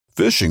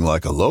Fishing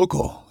like a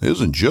local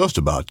isn't just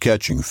about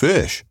catching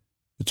fish.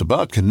 It's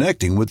about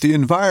connecting with the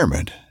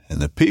environment and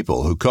the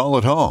people who call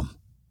it home.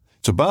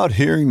 It's about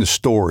hearing the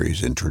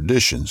stories and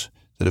traditions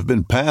that have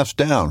been passed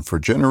down for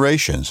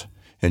generations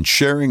and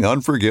sharing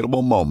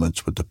unforgettable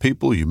moments with the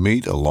people you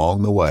meet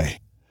along the way.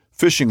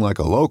 Fishing like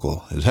a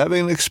local is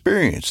having an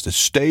experience that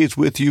stays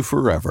with you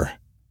forever.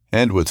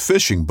 And with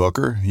Fishing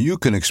Booker, you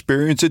can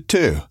experience it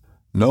too,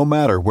 no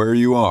matter where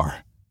you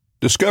are.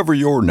 Discover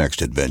your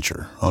next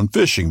adventure on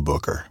Fishing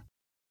Booker.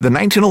 The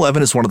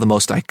 1911 is one of the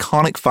most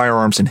iconic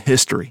firearms in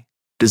history.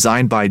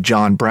 Designed by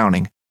John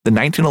Browning, the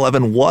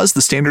 1911 was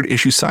the standard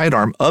issue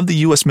sidearm of the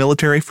U.S.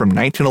 military from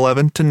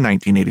 1911 to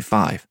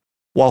 1985.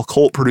 While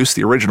Colt produced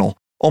the original,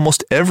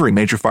 almost every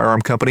major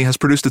firearm company has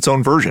produced its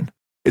own version.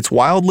 It's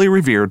wildly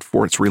revered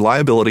for its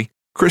reliability,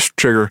 crisp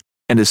trigger,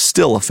 and is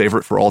still a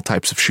favorite for all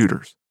types of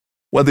shooters.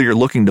 Whether you're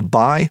looking to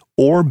buy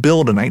or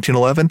build a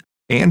 1911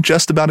 and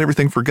just about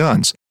everything for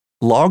guns,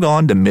 log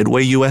on to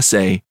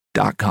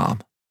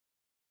MidwayUSA.com.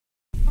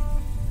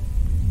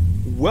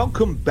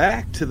 Welcome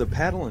back to the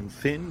Paddle and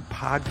Fin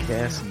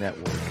Podcast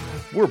Network.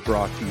 We're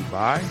brought to you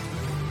by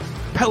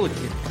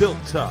Pelican, built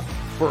tough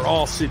for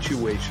all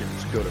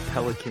situations. Go to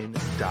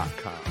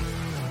pelican.com.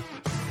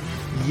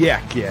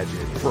 Yak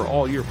Gadget, for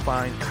all your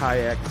fine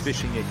kayak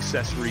fishing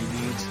accessory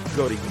needs,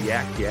 go to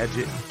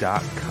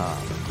yakgadget.com.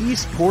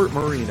 Eastport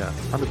Marina,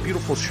 on the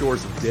beautiful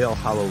shores of Dale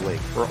Hollow Lake,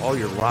 for all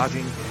your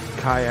lodging,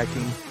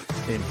 kayaking,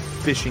 and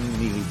fishing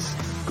needs,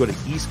 go to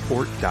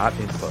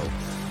eastport.info.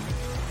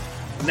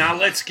 Now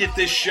let's get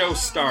this show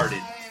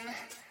started.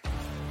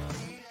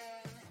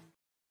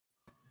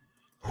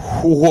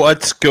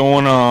 What's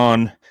going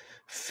on?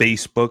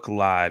 Facebook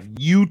Live,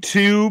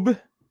 YouTube.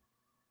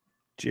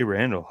 Jay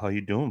Randall, how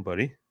you doing,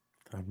 buddy?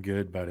 I'm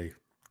good, buddy.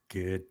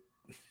 Good.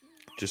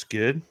 Just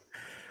good?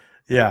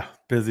 Yeah,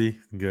 busy.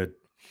 Good.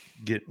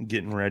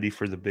 Getting ready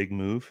for the big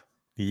move?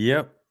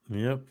 Yep.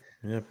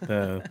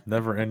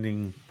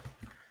 Never-ending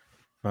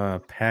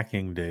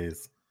packing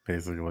days,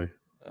 basically.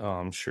 Oh,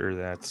 I'm sure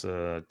that's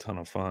a ton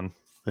of fun.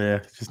 Yeah,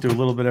 just do a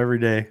little bit every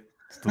day.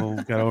 Still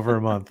got over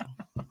a month.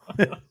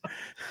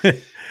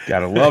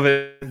 Gotta love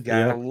it.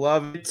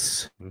 Love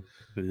it.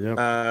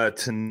 Yep.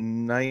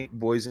 Tonight,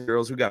 boys and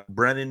girls, we got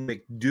Brennan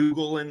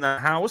McDougal in the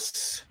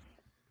house.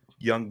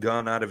 Young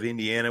gun out of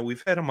Indiana.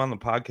 We've had him on the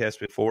podcast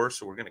before,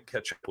 so we're going to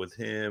catch up with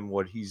him,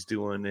 what he's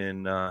doing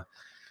in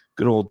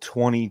good old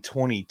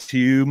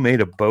 2022.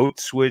 Made a boat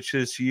switch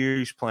this year.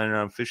 He's planning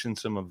on fishing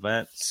some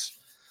events.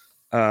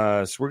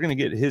 So we're going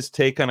to get his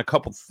take on a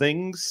couple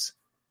things.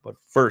 But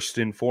first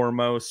and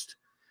foremost,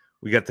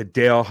 we got the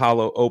Dale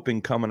Hollow Open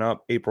coming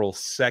up April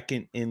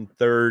 2nd and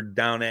 3rd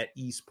down at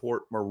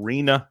Eastport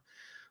Marina.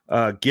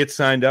 Get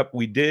signed up.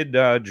 We did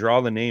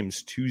draw the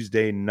names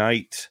Tuesday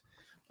night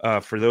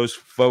for those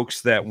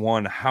folks that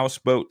won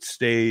houseboat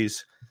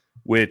stays,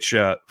 which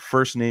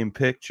first name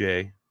pick,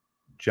 Jay,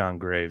 John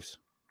Graves.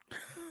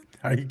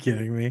 Are you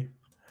kidding me?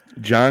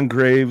 John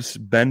Graves,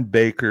 Ben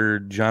Baker,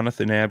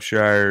 Jonathan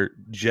Abshire,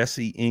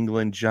 Jesse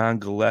England, John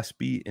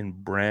Gillespie, and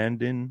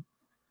Brandon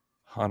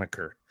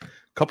Honecker. A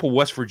couple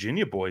West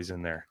Virginia boys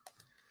in there.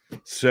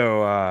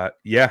 So,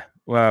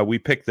 we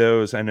picked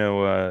those. I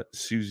know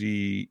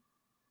Susie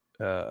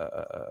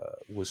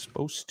was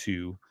supposed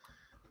to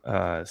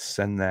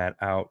send that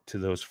out to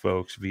those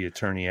folks via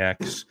Tourney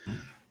X.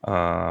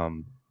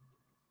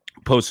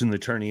 Posting the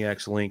Tourney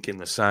X link in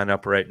the sign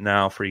up right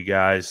now for you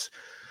guys.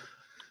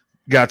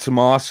 Got some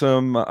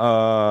awesome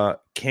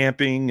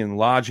camping and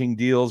lodging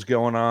deals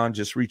going on.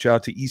 Just reach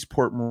out to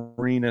Eastport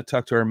Marina,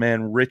 talk to our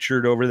man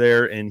Richard over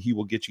there, and he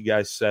will get you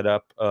guys set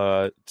up.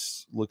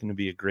 It's looking to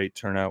be a great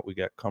turnout. We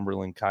got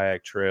Cumberland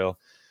Kayak Trail,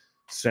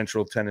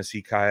 Central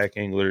Tennessee Kayak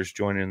Anglers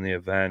joining the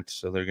event,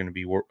 so they're going to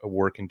be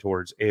working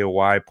towards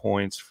AOI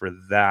points for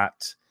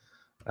that.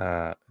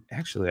 I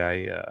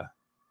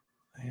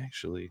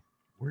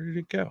where did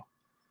it go?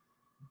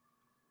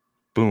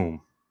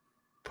 Boom.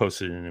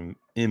 Posted an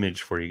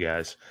image for you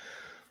guys.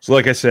 So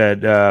like I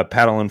said,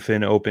 Paddle and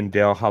Fin Open,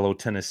 Dale Hollow,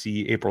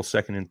 Tennessee, April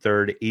 2nd and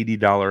 3rd,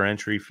 $80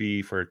 entry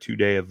fee for a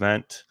 2-day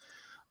event.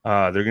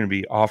 They're going to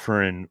be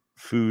offering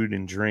food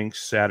and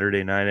drinks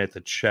Saturday night at the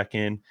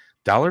check-in.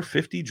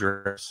 $1.50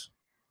 dress.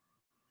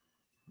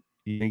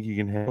 You think you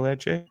can handle that,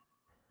 Jay?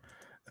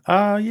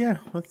 Yeah.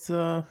 Let's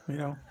dollar's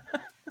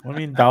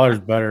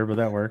better, but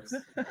that works.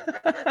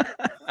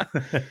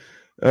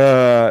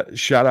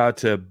 Shout out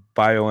to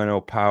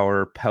BioNO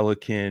Power,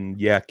 Pelican,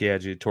 Yak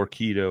Gadget,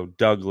 Torpedo,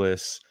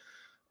 Douglas,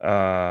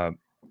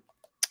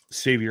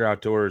 Save Your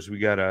Outdoors. We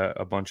got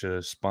a bunch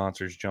of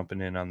sponsors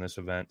jumping in on this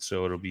event,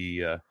 so it'll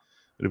be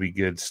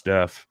good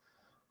stuff.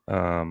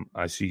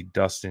 I see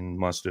Dustin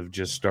must have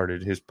just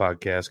started his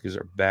podcast because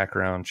our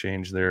background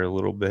changed there a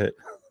little bit.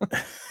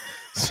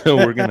 So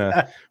we're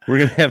gonna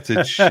have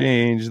to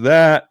change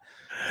that.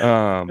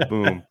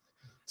 Boom.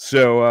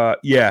 So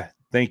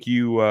thank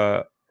you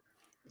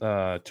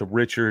to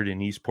Richard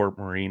and Eastport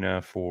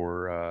Marina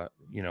for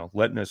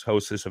letting us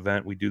host this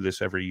event. We do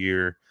this every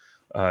year.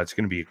 It's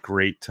going to be a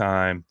great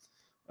time.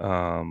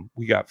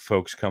 We got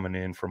folks coming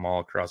in from all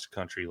across the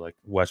country, like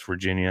West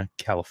Virginia,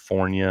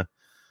 California.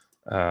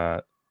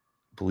 I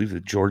believe the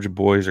Georgia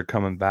boys are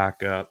coming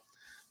back up.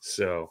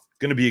 So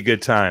going to be a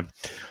good time.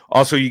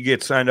 Also, you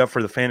get signed up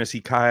for the fantasy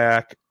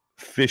kayak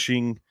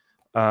fishing.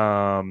 You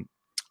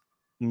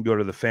can go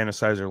to the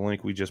Fantasizer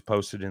link we just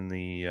posted in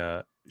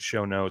the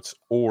show notes,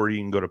 or you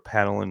can go to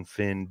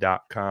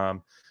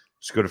paddleandfin.com.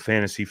 Just go to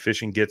fantasy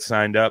fishing, get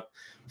signed up.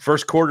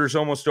 First quarter is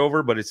almost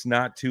over, but it's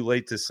not too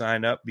late to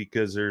sign up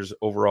because there's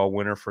overall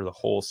winner for the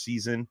whole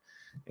season.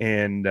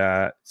 And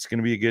it's going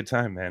to be a good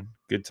time, man.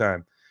 Good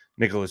time.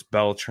 Nicholas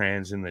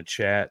Beltran's in the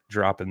chat,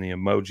 dropping the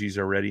emojis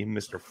already.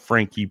 Mr.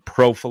 Frankie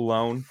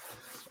Profilone.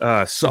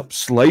 Sup,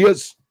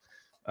 Slayers?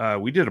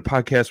 We did a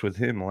podcast with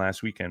him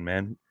last weekend,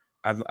 man.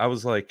 I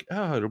was like,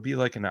 oh, it'll be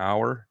like an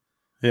hour,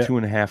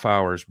 2.5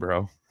 hours,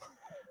 bro.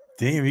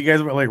 Damn, you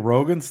guys were like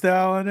Rogan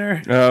style in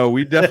there?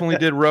 We definitely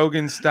did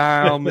Rogan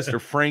style. Mr.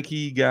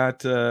 Frankie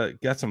got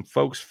some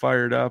folks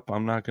fired up.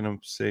 I'm not going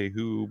to say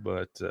who,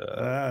 but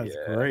that's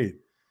great.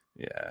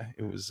 Yeah,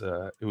 it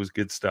was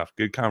good stuff.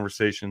 Good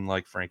conversation,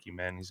 like Frankie,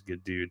 man. He's a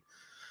good dude.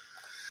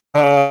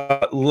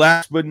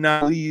 Last but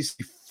not least,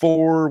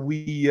 before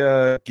we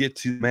get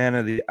to man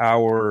of the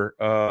hour,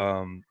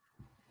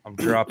 I'm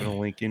dropping a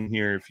link in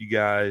here if you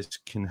guys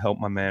can help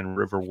my man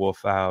River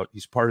Wolf out.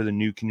 He's part of the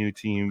New Canoe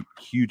team,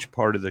 huge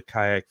part of the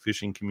kayak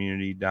fishing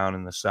community down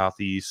in the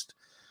Southeast.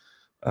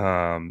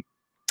 Update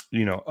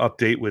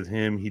with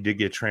him. He did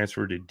get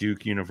transferred to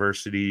Duke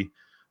University.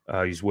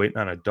 He's waiting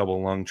on a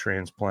double lung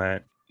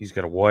transplant. He's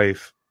got a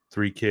wife,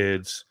 3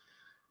 kids.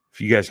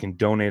 If you guys can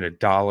donate $1,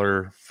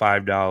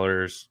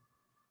 $5,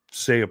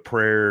 say a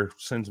prayer,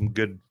 send some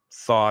good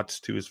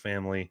thoughts to his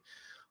family,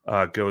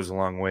 goes a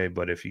long way.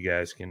 But if you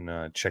guys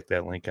can check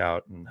that link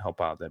out and help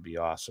out, that'd be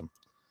awesome.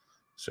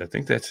 So I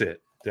think that's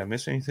it. Did I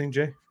miss anything,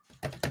 Jay?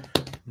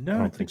 No, I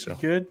don't think so.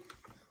 Good.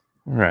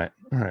 All right.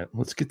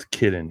 Let's get the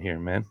kid in here,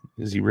 man.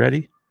 Is he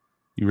ready?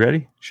 You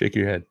ready? Shake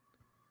your head.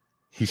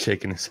 He's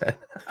shaking his head.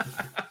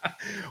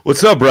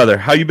 What's up, brother?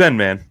 How you been,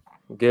 man?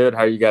 Good.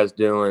 How you guys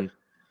doing?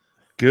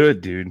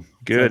 Good, dude.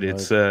 Good.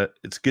 What's up,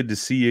 It's good to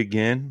see you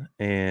again,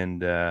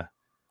 and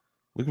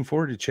looking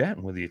forward to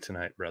chatting with you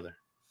tonight, brother.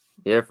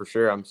 Yeah, for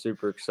sure. I'm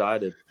super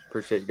excited.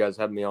 Appreciate you guys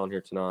having me on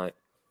here tonight.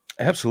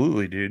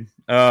 Absolutely, dude.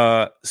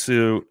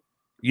 So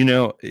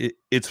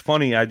it's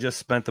funny. I just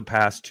spent the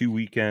past 2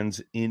 weekends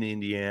in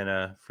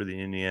Indiana for the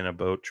Indiana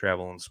Boat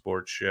Travel and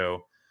Sports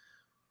Show.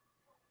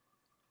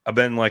 I've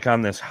been like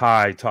on this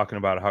high talking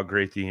about how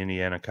great the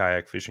Indiana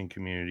kayak fishing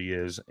community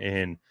is,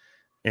 and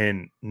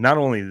not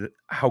only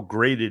how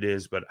great it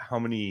is, but how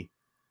many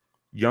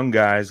young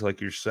guys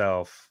like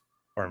yourself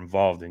are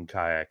involved in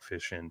kayak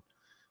fishing.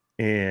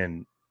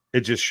 And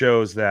it just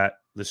shows that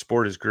the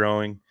sport is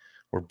growing.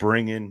 We're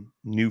bringing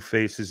new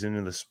faces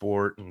into the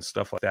sport and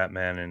stuff like that,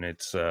 man. And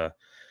it's a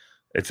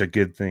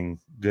good thing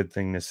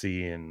to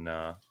see, and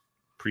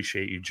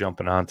appreciate you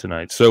jumping on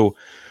tonight. So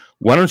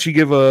why don't you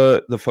give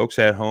the folks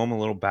at home a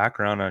little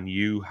background on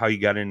you, how you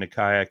got into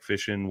kayak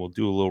fishing? We'll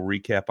do a little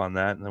recap on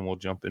that, and then we'll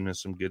jump into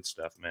some good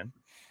stuff, man.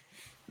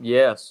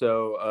 Yeah,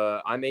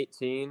 so I'm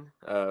 18,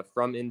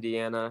 from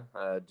Indiana,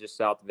 just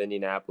south of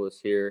Indianapolis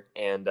here.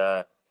 And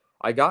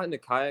I got into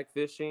kayak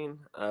fishing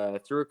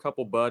through a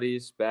couple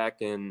buddies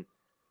back in,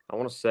 I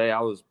want to say I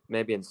was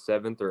maybe in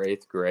 7th or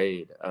 8th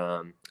grade.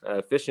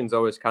 Fishing's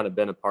always kind of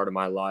been a part of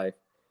my life.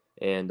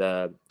 And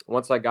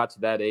once I got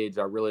to that age,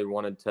 I really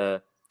wanted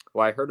to,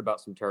 I heard about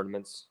some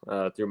tournaments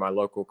through my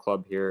local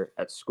club here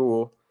at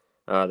school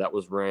that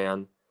was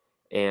ran.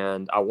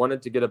 And I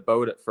wanted to get a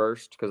boat at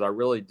first because I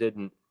really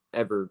didn't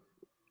ever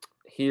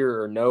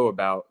hear or know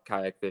about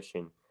kayak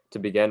fishing to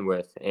begin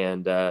with.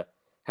 And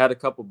had a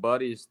couple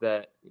buddies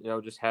that,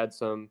 just had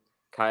some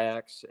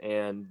kayaks,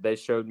 and they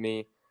showed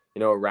me,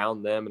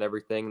 around them and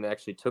everything. And they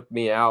actually took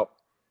me out,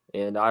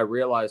 and I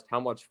realized how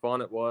much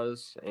fun it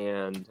was,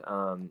 and,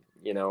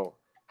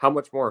 how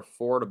much more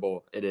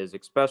affordable it is,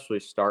 especially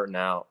starting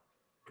out.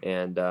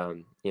 And,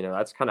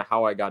 that's kind of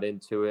how I got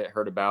into it.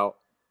 Heard about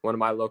one of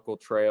my local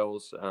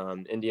trails,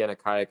 Indiana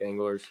Kayak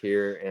Anglers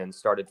here, and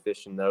started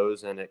fishing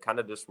those. And it kind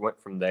of just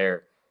went from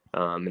there.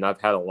 And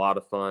I've had a lot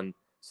of fun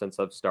since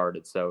I've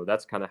started. So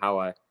that's kind of how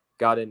I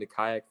got into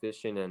kayak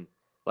fishing. And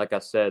like I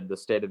said, the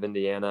state of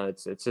Indiana,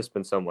 it's just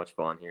been so much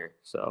fun here.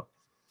 So.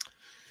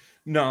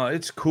 No,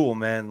 it's cool,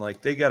 man.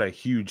 Like, they got a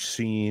huge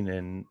scene,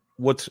 and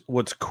what's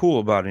cool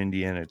about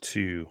Indiana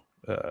too,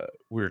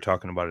 we were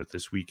talking about it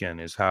this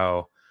weekend, is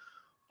how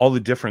all the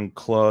different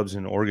clubs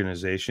and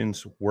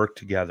organizations work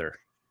together.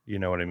 You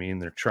know what I mean?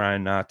 They're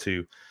trying not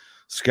to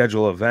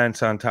schedule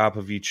events on top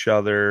of each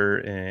other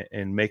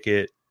and make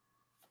it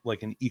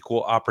like an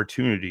equal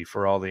opportunity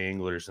for all the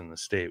anglers in the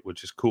state,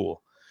 which is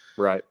cool.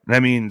 Right. And I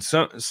mean,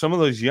 some of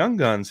those young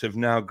guns have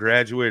now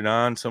graduated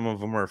on. Some of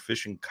them are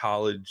fishing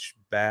college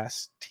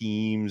bass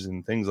teams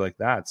and things like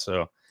that.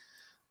 So,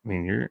 I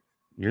mean,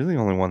 you're the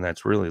only one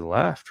that's really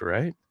left,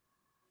 right?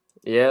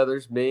 Yeah,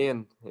 there's me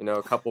and,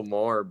 a couple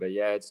more. But,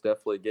 yeah, it's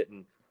definitely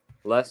getting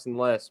less and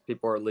less.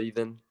 People are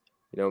leaving,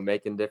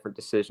 making different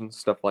decisions,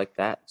 stuff like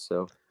that.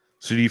 So,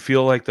 So do you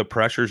feel like the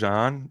pressure's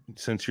on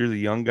since you're the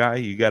young guy?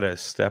 You got to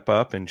step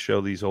up and show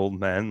these old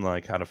men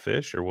like how to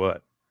fish or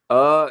what?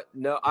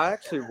 No, I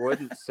actually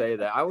wouldn't say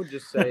that. I would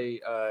just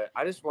say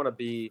I just want to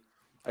be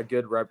a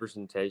good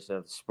representation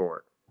of the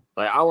sport.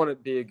 Like I want to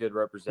be a good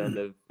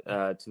representative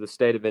to the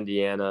state of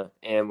Indiana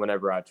and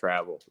whenever I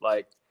travel.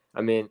 Like,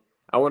 I mean,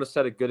 I want to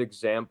set a good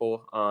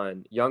example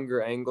on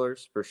younger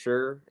anglers for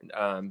sure,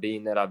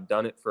 being that I've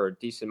done it for a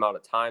decent amount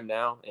of time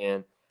now.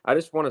 And I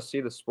just want to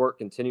see the sport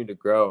continue to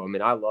grow. I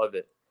mean, I love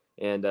it.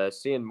 And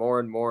seeing more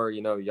and more,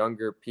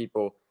 younger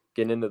people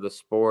get into the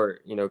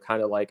sport,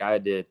 kind of like I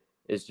did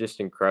is just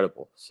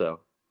incredible.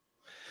 So,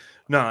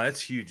 No,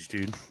 that's huge,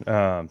 dude.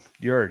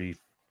 You're already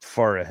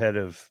far ahead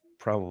of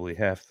probably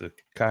half the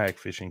kayak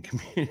fishing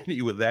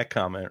community with that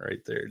comment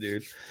right there,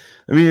 dude.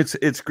 I mean,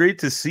 it's great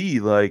to see,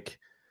 like,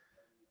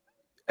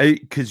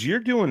 because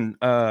you're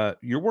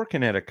you're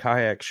working at a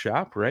kayak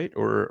shop, right?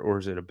 Or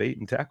is it a bait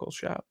and tackle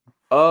shop?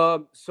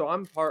 so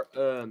I'm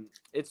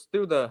it's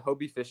through the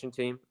Hobie Fishing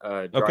Team,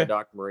 Dry Okay.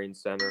 Dock Marine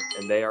Center,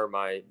 and they are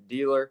my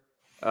dealer.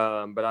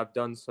 But I've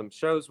done some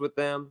shows with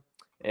them,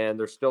 and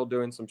they're still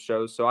doing some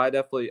shows. So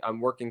I'm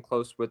working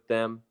close with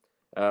them,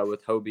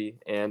 with Hobie,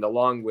 and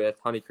along with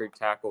Honey Creek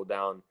Tackle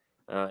down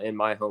in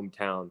my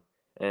hometown.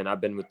 And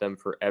I've been with them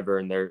forever,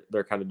 and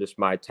they're kind of just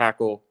my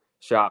tackle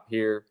shop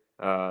here.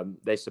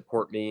 They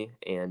support me,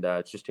 and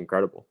it's just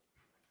incredible.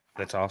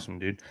 That's awesome,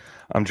 dude.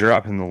 I'm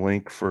dropping the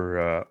link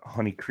for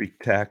Honey Creek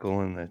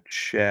Tackle in the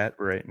chat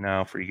right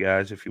now for you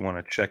guys if you want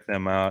to check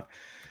them out.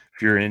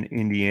 If you're in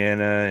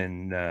Indiana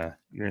and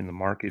you're in the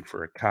market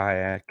for a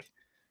kayak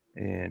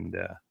and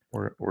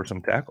or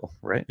some tackle,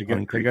 right? They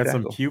Honey got Creek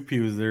some Tackle.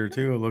 pew-pews there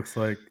too, it looks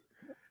like.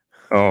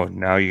 Oh,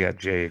 now you got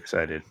Jay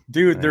excited.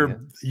 Dude,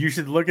 you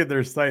should look at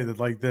their site. That's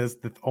like this,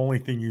 the only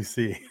thing you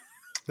see.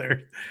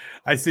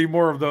 I see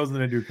more of those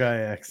than I do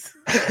kayaks.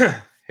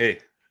 Hey,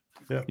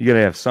 Yep. you got to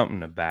have something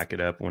to back it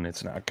up when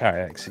it's not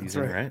kayak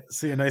season, right?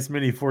 See a nice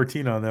mini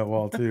 14 on that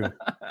wall too.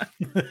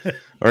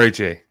 All right,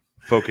 Jay,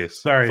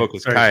 focus. Sorry.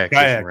 Kayak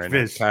fishing right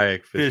fish, now.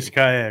 Kayak fishing. Fish,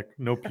 kayak,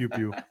 no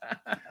pew-pew.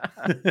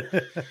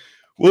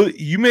 Well,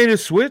 you made a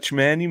switch,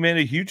 man. You made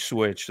a huge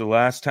switch. The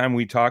last time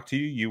we talked to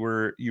you,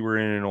 you were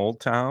in an Old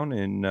Town,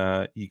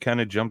 and you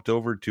kind of jumped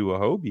over to a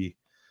Hobie.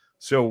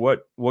 So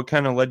what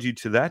kind of led you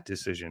to that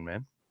decision,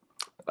 man?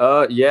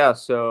 Yeah,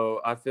 so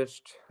I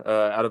fished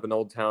out of an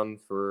Old Town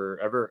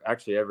ever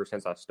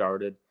since I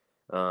started.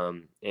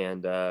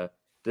 And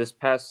this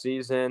past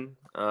season,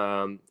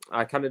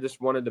 I kind of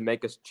just wanted to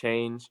make a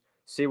change,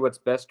 see what's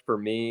best for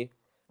me.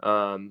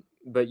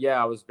 But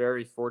yeah, I was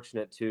very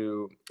fortunate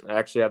to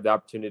actually have the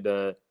opportunity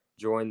to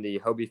join the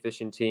Hobie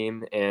Fishing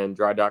Team and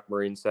Dry Dock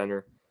Marine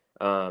Center.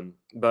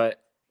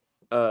 But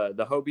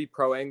the Hobie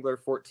Pro Angler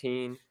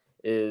 14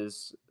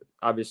 is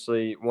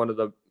obviously one of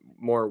the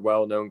more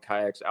well-known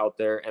kayaks out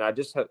there, and I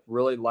just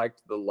really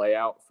liked the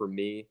layout for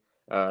me.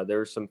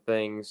 There's some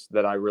things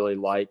that I really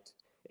liked,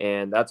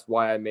 and that's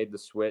why I made the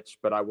switch.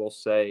 But I will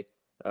say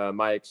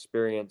my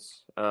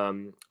experience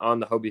on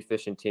the Hobie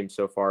Fishing Team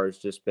so far has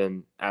just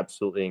been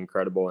absolutely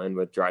incredible, and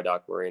with Dry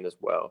Dock Marine as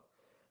well.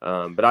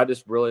 But I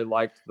just really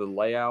liked the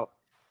layout,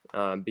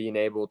 being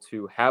able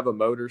to have a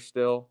motor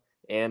still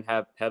and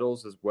have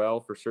pedals as well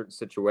for certain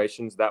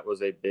situations. That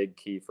was a big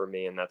key for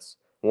me, and that's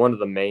one of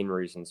the main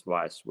reasons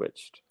why I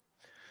switched.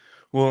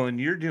 Well, and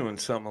you're doing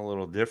something a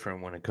little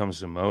different when it comes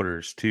to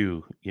motors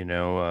too.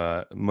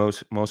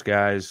 Most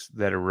guys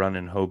that are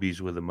running Hobies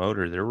with a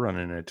motor, they're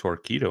running a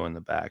Torqeedo in the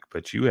back,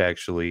 but you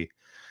actually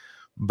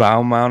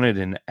bow mounted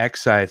an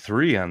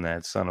XI3 on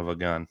that son of a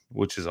gun,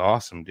 which is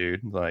awesome,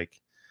 dude. Like,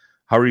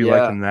 how are you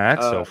liking that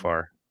so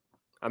far?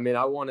 I mean,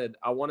 I wanted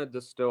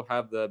to still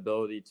have the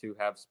ability to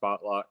have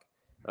spot lock.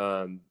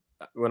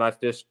 When I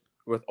fished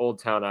with Old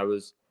Town, I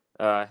was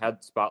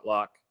had spot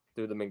lock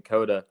through the Minn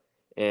Kota,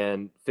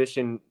 and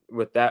fishing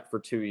with that for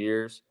 2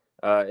 years,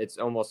 it's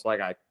almost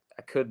like I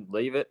couldn't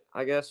leave it,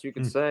 I guess you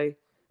could say.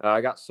 I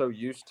got so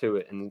used to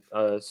it, and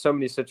so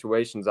many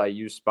situations I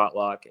used spot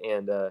lock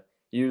and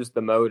used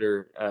the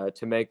motor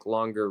to make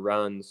longer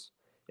runs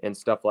and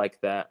stuff like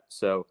that.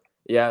 So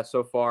yeah,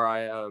 so far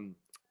I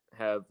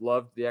have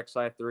loved the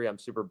XI3. I'm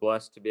super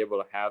blessed to be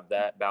able to have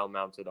that bow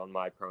mounted on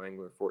my Pro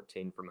Angler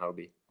 14 from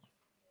Hobie.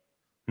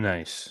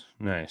 Nice.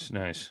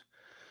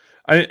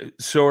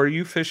 So are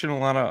you fishing a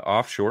lot of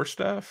offshore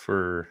stuff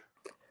or?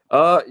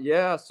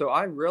 Yeah, so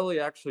I really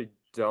actually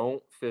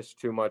don't fish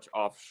too much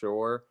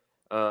offshore,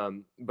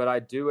 but I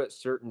do at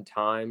certain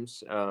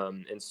times.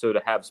 And so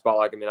to have spot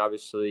lock, I mean,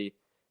 obviously,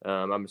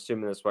 I'm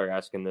assuming that's why you're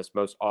asking this.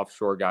 Most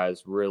offshore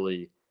guys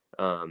really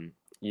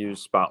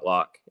use spot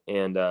lock,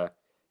 and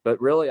but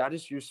really, I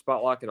just use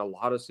spot lock in a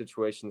lot of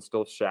situations,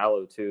 still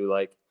shallow too.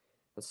 Like,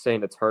 let's say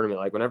in a tournament,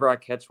 like whenever I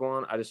catch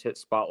one, I just hit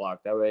spot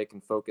lock. That way I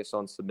can focus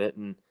on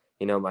submitting,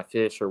 my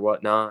fish or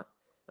whatnot.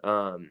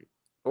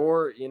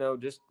 Or,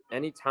 just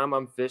anytime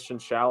I'm fishing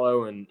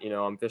shallow and,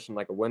 I'm fishing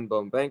like a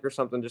windblown bank or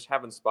something, just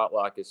having spot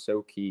lock is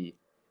so key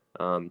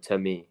to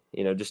me,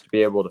 just to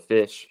be able to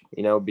fish,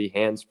 be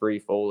hands-free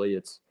fully.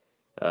 It's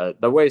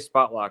the way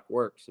spot lock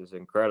works is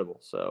incredible.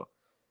 So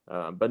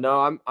But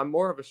no, I'm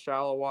more of a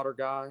shallow water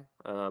guy,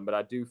 but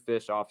I do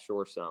fish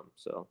offshore some.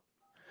 So.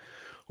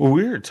 Well,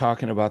 we were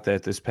talking about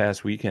that this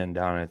past weekend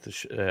down at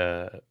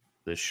the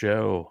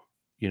show.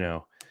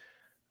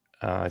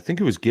 I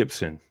think it was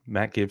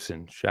Matt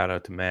Gibson. Shout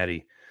out to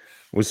Matty.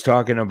 Was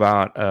talking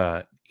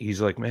about.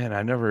 He's like, man,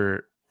 I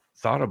never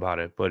thought about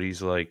it, but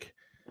he's like,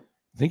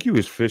 I think he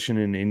was fishing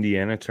an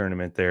Indiana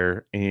tournament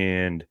there,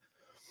 and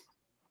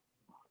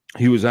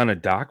he was on a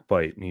dock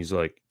bite, and he's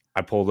like,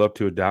 I pulled up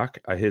to a dock,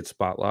 I hit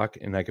spot lock,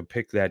 and I could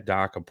pick that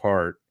dock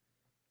apart,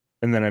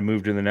 and then I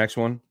moved to the next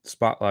one,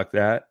 spot lock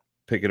that,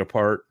 pick it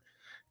apart,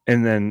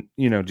 and then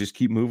just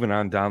keep moving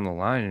on down the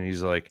line. And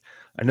he's like,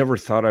 I never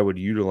thought I would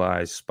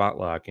utilize spot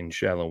lock in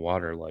shallow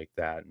water like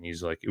that. And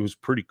he's like, it was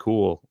pretty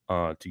cool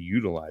to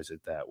utilize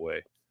it that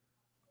way.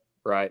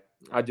 Right.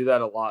 I do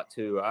that a lot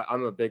too.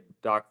 I'm a big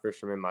dock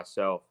fisherman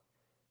myself,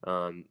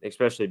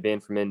 especially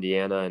being from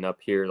Indiana and up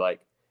here.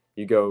 Like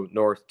you go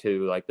north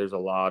too, like there's a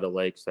lot of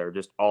lakes that are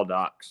just all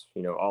docks,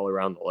 all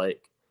around the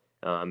lake,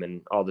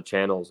 and all the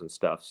channels and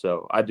stuff.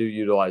 So I do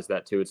utilize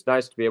that too. It's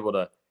nice to be able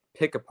to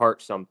pick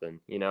apart something,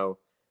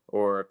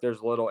 or if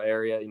there's a little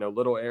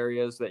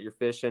areas that you're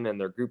fishing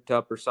and they're grouped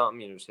up or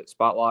something, just hit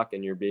spot lock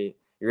and you're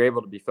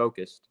able to be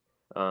focused,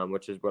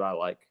 which is what I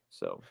like.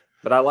 So,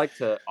 but I like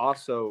to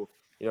also,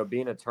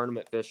 being a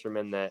tournament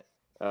fisherman that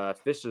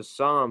fishes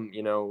some,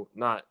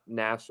 not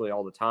nationally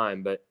all the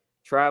time, but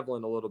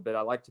traveling a little bit,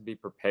 I like to be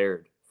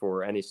prepared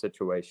for any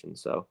situation.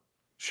 So,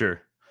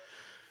 sure.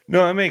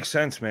 No, that makes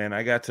sense, man.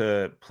 I got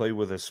to play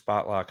with a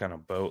spot lock on a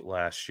boat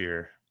last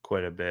year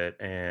quite a bit,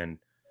 and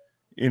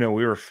we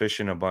were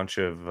fishing a bunch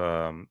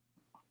of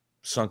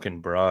sunken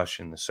brush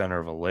in the center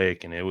of a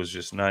lake, and it was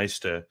just nice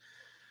to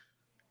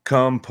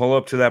come pull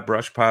up to that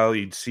brush pile.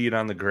 You'd see it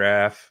on the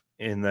graph,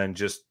 and then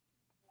just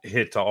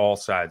hit to all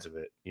sides of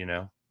it,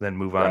 then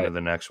move on to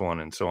the next one,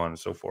 and so on and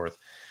so forth.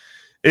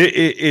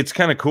 It's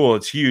kind of cool.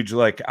 It's huge.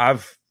 Like I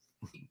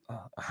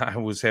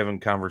was having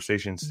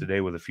conversations today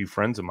with a few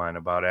friends of mine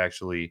about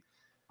actually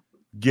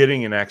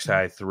getting an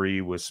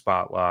XI3 with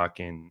spot lock,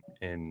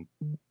 and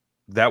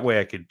that way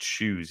I could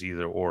choose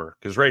either or.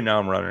 Because right now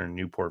I'm running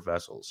Newport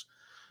Vessels.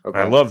 Okay.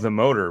 I love the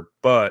motor,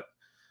 but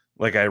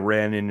like I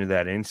ran into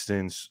that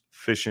instance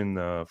fishing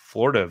the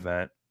Florida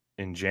event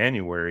in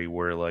January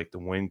where like the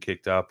wind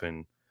kicked up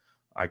and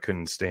I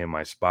couldn't stay in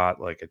my spot.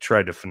 Like I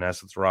tried to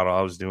finesse the throttle.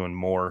 I was doing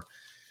more,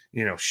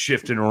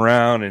 shifting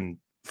around and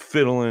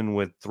fiddling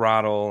with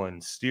throttle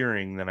and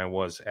steering than I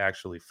was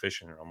actually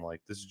fishing. And I'm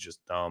like, this is just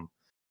dumb.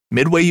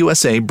 Midway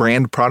USA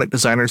brand product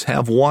designers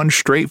have one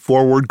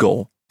straightforward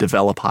goal: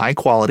 develop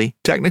high-quality,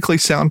 technically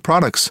sound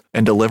products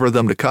and deliver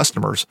them to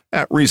customers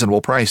at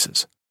reasonable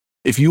prices.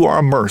 If you are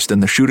immersed in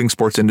the shooting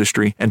sports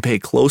industry and pay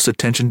close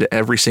attention to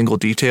every single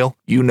detail,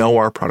 you know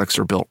our products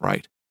are built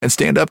right and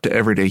stand up to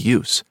everyday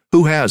use.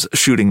 Who has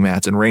shooting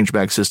mats and range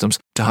bag systems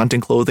to hunting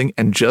clothing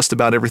and just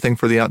about everything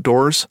for the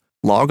outdoors?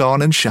 Log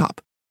on and shop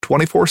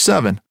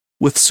 24/7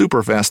 with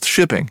super fast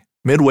shipping.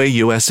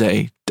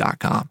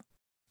 MidwayUSA.com.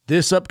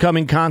 This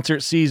upcoming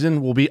concert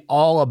season will be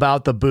all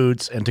about the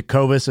boots, and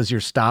Tecovas is your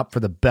stop for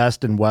the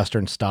best in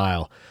Western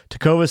style.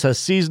 Tecovas has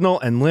seasonal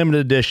and limited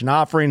edition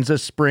offerings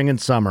this spring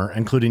and summer,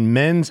 including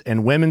men's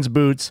and women's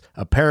boots,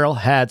 apparel,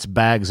 hats,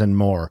 bags, and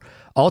more.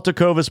 All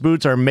Tecovas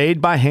boots are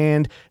made by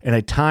hand in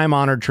a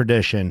time-honored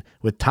tradition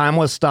with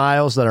timeless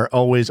styles that are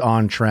always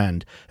on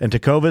trend. And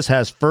Tecovas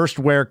has first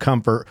wear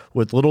comfort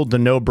with little to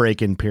no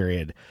break-in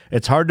period.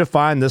 It's hard to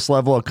find this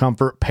level of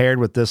comfort paired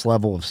with this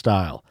level of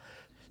style.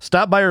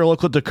 Stop by your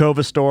local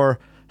Tecovas store,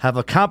 have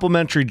a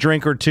complimentary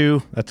drink or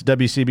two, that's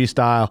WCB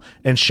style,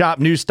 and shop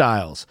new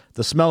styles.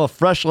 The smell of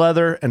fresh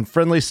leather and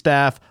friendly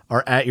staff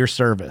are at your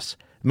service.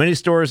 Many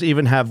stores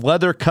even have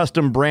leather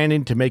custom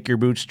branding to make your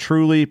boots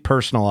truly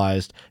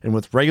personalized. And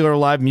with regular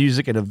live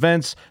music and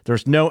events,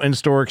 there's no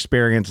in-store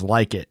experience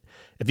like it.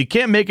 If you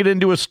can't make it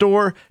into a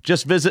store,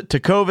 just visit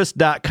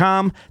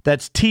tecovas.com.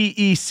 That's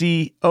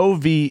TECOVAS.com.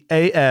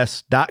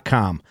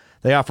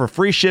 They offer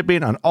free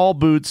shipping on all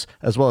boots,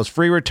 as well as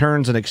free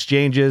returns and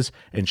exchanges,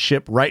 and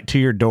ship right to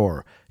your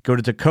door. Go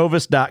to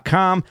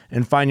tecovas.com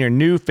and find your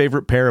new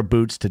favorite pair of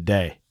boots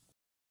today.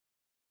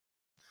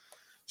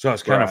 So I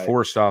was kind of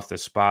forced off the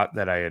spot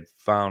that I had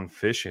found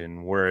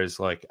fishing,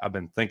 whereas like I've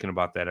been thinking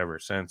about that ever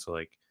since.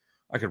 Like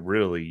I could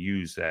really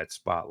use that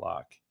spot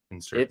lock in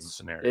certain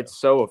scenarios. It's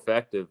so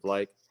effective.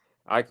 Like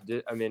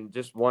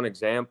just one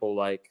example,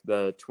 like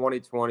the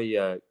 2020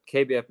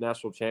 KBF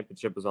National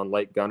Championship was on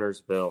Lake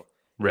Gunnersville.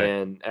 Right.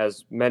 And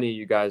as many of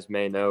you guys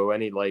may know,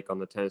 any lake on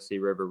the Tennessee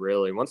River,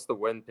 really, once the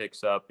wind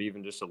picks up,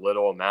 even just a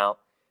little amount,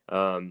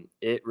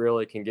 it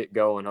really can get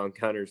going on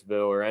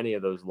Gunnersville or any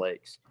of those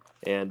lakes.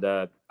 And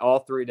all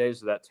 3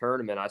 days of that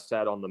tournament, I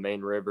sat on the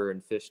main river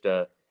and fished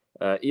a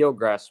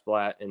eelgrass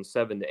splat in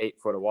 7 to 8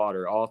 foot of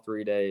water all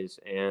 3 days.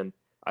 And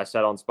I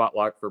sat on spot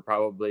lock for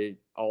probably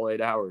all 8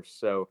 hours.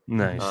 So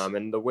nice.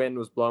 And the wind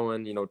was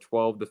blowing,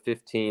 12 to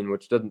 15,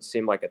 which doesn't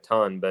seem like a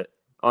ton, but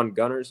on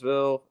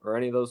Gunnersville or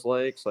any of those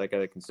lakes, like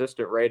at a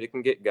consistent rate, it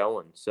can get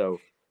going.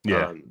 So,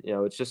 yeah,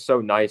 it's just so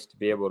nice to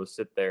be able to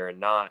sit there and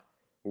not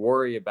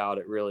worry about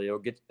it really.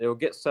 It'll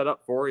get set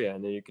up for you,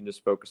 and then you can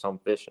just focus on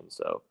fishing.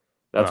 So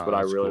that's what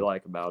I really cool.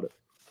 like about it.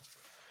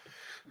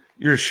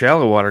 You're a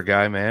shallow water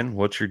guy, man.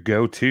 What's your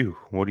go-to?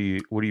 What are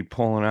you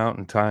pulling out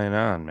and tying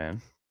on,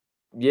 man?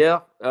 Yeah,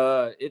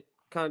 it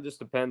kind of just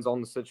depends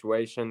on the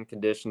situation,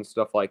 conditions,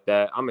 stuff like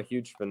that. I'm a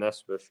huge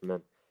finesse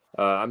fisherman.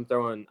 I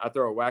throw a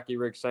Wacky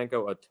Rig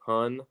Senko a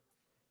ton,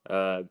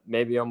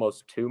 maybe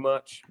almost too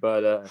much.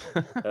 But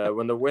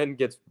when the wind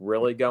gets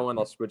really going,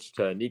 I'll switch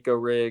to Nico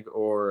Rig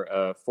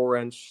or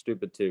 4-inch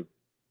stupid tube.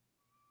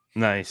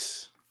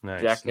 Nice.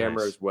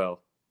 Jackhammer as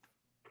well.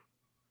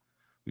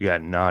 We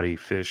got Naughty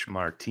Fish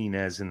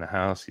Martinez in the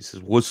house. He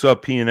says, "What's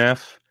up,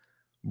 PNF?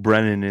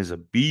 Brennan is a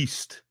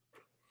beast."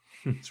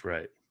 That's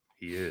right.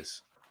 He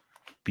is.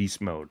 Beast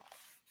mode.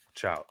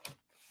 Watch out.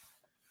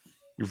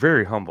 You're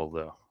very humble,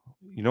 though.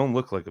 You don't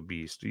look like a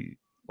beast.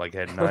 Like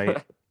at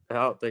night, I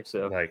don't think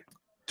so. like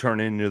turn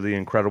into the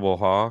Incredible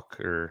Hulk,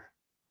 or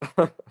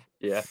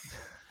yeah.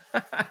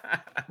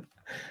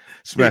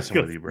 Just messing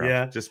with you, bro.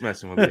 Yeah. Just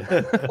messing with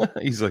you.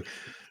 He's like,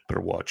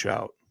 better watch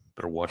out.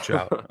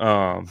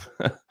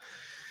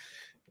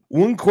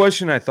 One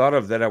question I thought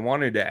of that I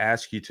wanted to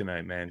ask you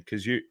tonight, man,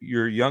 because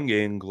you're a young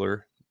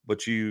angler,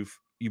 but you've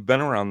been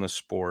around the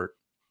sport,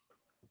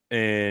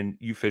 and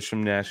you fish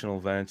some national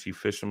events, you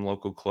fish some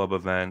local club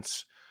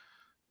events.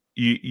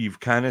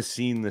 You've kind of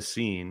seen the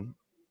scene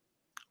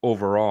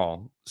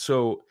overall.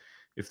 So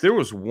if there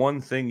was one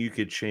thing you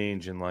could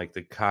change in like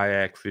the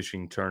kayak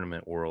fishing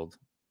tournament world,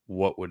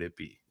 what would it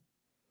be?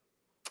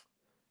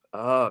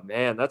 Oh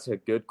man, that's a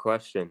good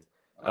question.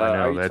 I know,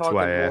 are you that's talking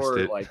why I asked more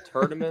it. like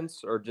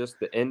tournaments or just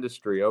the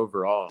industry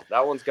overall?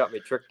 That one's got me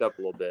tricked up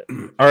a little bit.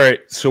 All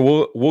right,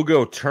 so we'll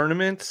go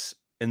tournaments,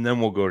 and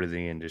then we'll go to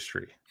the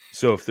industry.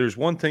 So if there's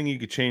one thing you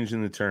could change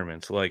in the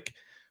tournaments, like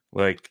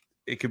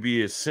it could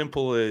be as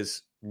simple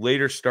as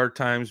later start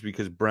times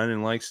because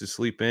Brennan likes to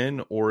sleep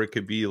in, or it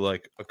could be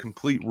like a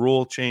complete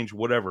rule change,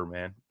 whatever,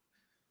 man.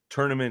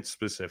 Tournament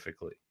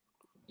specifically.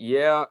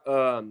 Yeah,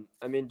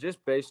 I mean,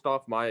 just based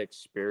off my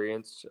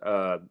experience,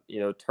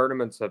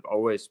 tournaments have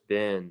always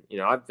been,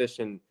 I'm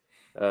fishing,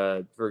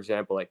 for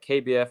example, like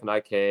KBF and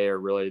IKA are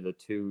really the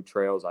two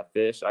trails I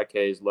fish.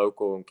 IKA is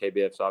local and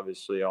KBF's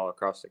obviously all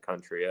across the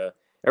country.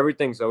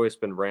 Everything's always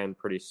been ran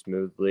pretty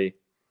smoothly.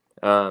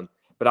 But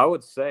I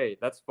would say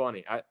that's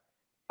funny.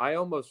 I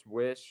almost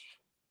wish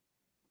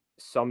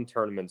some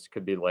tournaments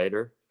could be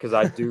later because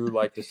I do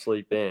like to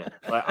sleep in.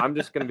 I'm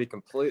just going to be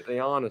completely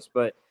honest,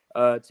 but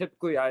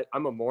typically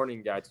I'm a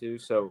morning guy too.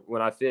 So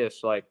when I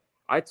fish, like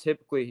I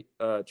typically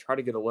try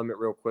to get a limit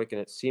real quick, and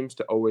it seems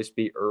to always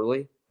be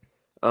early.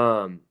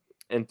 And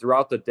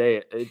throughout the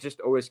day, it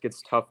just always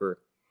gets tougher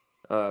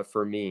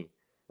for me.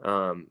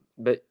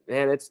 But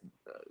man, it's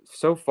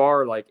so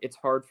far, like it's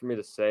hard for me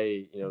to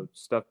say,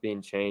 stuff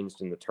being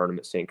changed in the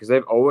tournament scene because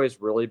they've always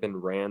really been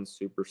ran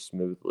super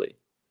smoothly.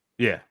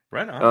 Yeah,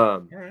 right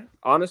on. Right.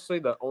 Honestly,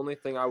 the only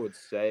thing I would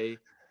say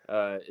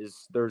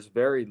is there's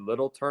very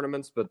little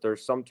tournaments, but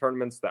there's some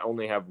tournaments that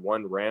only have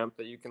one ramp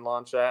that you can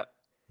launch at.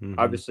 Mm-hmm.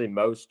 Obviously,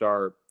 most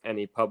are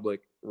any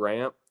public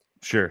ramp.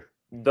 Sure.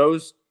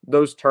 Those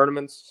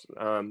tournaments,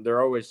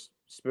 they're always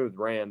smooth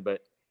ran,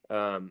 but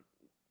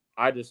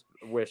I just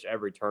wish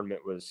every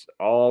tournament was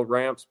all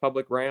ramps,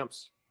 public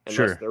ramps,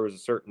 unless there was a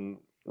certain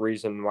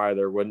reason why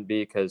there wouldn't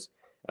be, because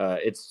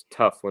it's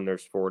tough when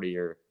there's 40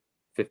 or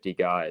 50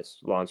 guys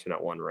launching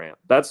at one ramp.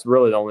 That's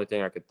really the only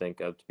thing I could think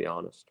of, to be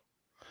honest.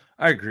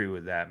 I agree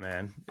with that,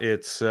 man.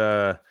 It's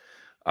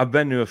I've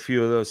been to a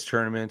few of those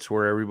tournaments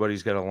where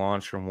everybody's got to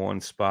launch from one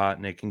spot,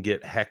 and it can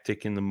get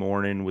hectic in the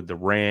morning with the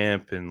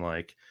ramp, and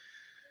like,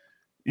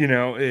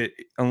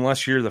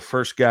 unless you're the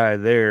first guy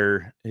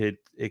there,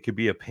 it could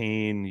be a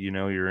pain.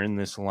 You're in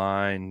this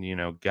line,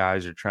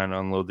 guys are trying to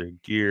unload their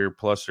gear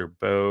plus their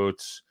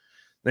boats.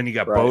 Then you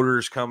got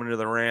boaters coming to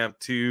the ramp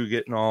too,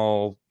 getting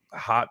all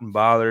hot and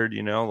bothered,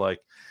 like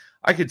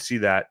I could see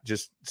that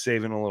just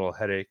saving a little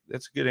headache.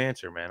 That's a good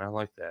answer, man. I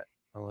like that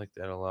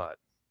a lot.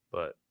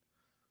 But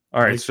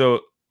all right,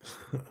 so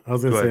I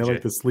was gonna say I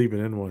like the sleeping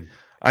in one.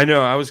 I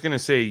know. I was gonna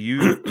say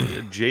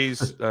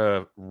Jay's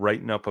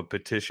writing up a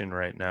petition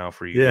right now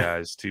for you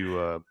guys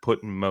to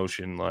put in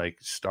motion, like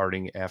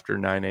starting after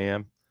 9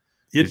 a.m.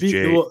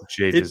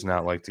 Jay does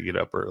not like to get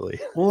up early.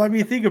 Well, I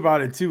mean, think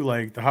about it too,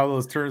 like how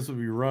those tournaments would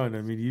be run.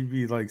 I mean, you'd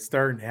be like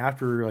starting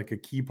after like a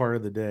key part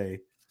of the day,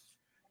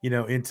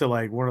 into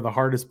like one of the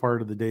hardest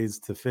part of the days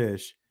to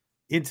fish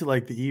into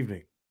like the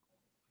evening.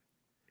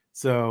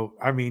 So,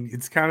 I mean,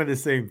 it's kind of the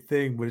same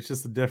thing, but it's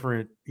just a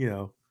different,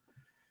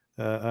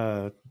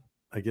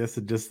 I guess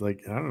it just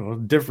like, I don't know,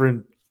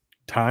 different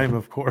time,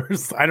 of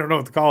course. I don't know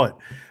what to call it,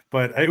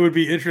 but it would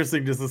be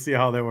interesting just to see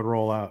how that would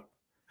roll out.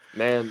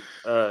 Man,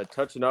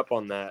 touching up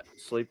on that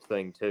sleep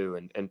thing too,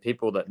 and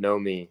people that know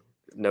me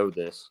know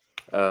this.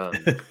 For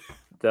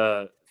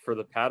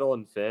the paddle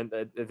and fin,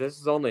 this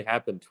has only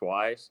happened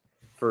twice.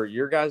 For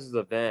your guys'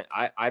 event,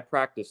 I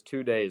practiced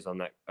 2 days on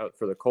that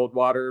for the cold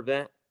water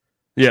event.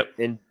 Yep.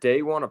 And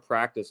day one of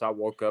practice, I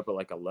woke up at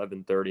like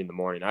 11:30 in the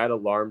morning. I had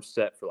alarms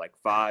set for like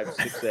 5,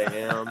 6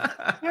 a.m.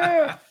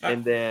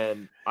 And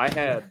then I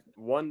had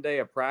one day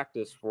of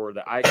practice for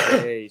the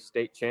IKA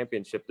state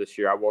championship this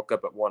year. I woke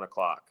up at 1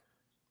 o'clock.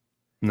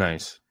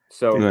 Nice.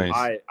 So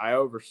Nice. I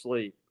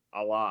oversleep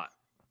a lot.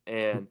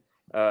 And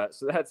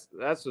so that's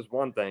just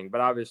one thing. But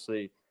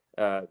obviously,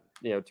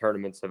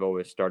 tournaments have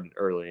always started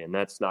early, and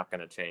that's not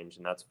going to change,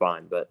 and that's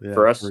fine. But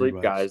for us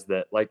sleep guys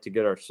that like to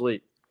get our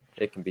sleep,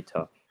 it can be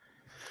tough.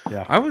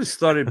 Yeah, I always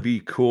thought it'd be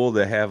cool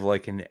to have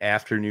like an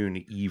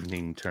afternoon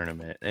evening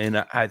tournament.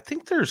 And I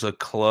think there's a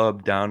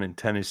club down in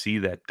Tennessee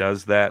that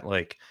does that,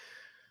 like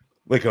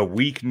a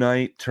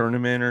weeknight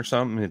tournament or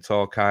something. It's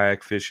all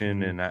kayak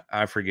fishing, and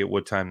I forget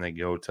what time they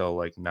go till,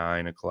 like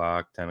 9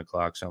 o'clock, 10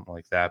 o'clock, something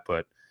like that.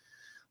 But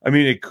I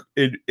mean,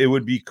 it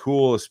would be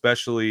cool,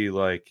 especially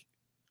like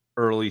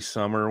early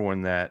summer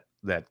when that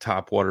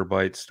top water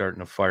bite's starting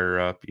to fire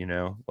up,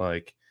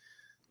 like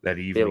that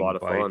evening. Be a lot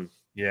of fun.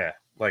 Yeah,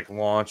 like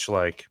launch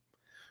like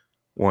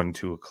 1,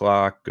 2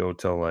 o'clock, go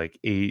till like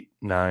 8,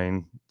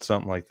 9,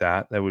 something like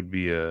that. That would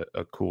be a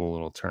cool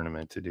little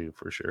tournament to do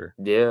for sure.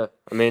 Yeah.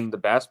 I mean, the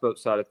bass boat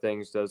side of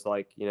things does,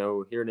 like,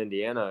 here in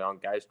Indiana on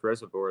Geist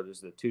Reservoir,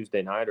 there's the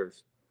Tuesday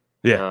nighters.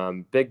 Yeah.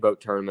 Big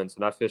boat tournaments,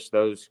 and I fish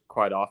those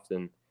quite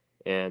often.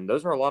 And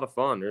those are a lot of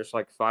fun. There's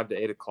like 5 to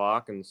 8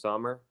 o'clock in the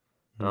summer.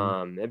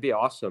 It'd be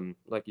awesome.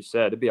 Like you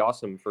said, it'd be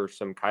awesome for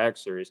some kayak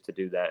series to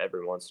do that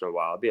every once in a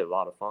while. It'd be a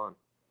lot of fun.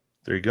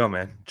 There you go,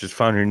 man. Just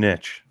found your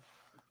niche.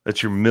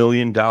 That's your $1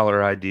 million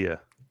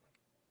idea.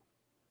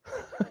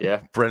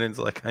 Yeah. Brennan's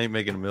like, I ain't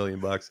making $1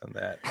 million on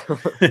that.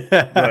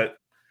 But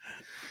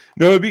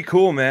no, it'd be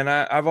cool, man.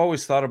 I've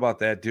always thought about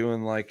that,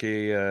 doing like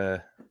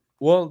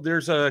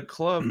there's a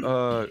club,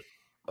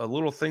 a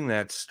little thing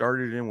that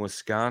started in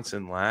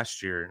Wisconsin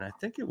last year. And I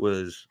think it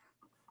was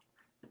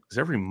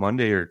every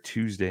Monday or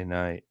Tuesday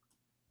night.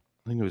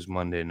 I think it was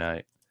Monday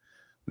night.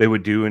 They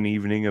would do an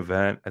evening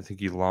event. I think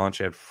you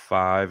launch at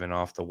 5 and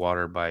off the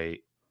water by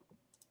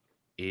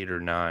 8 or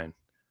 9.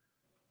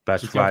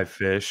 Best 5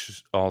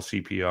 fish, all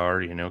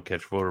CPR,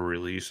 catch, photo,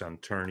 release on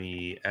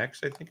Tourney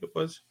X, I think it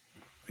was.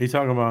 Are you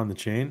talking about on the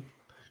chain?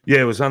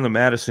 Yeah, it was on the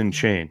Madison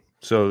chain.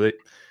 So they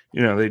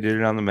did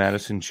it on the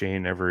Madison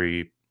chain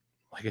every,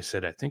 like I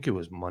said, I think it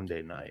was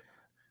Monday night.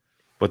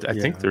 But I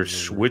think they're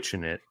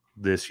switching it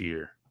this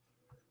year.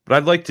 But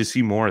I'd like to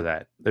see more of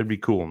that. That'd be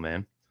cool,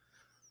 man.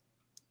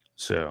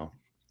 So,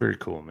 very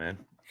cool, man.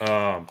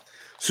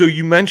 So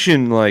you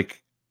mentioned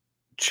like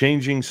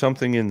changing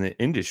something in the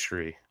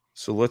industry.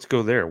 So let's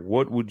go there.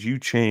 What would you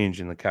change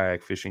in the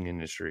kayak fishing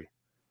industry?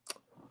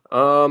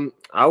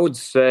 I would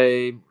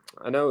say,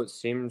 I know it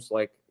seems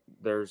like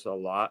there's a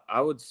lot.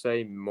 I would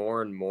say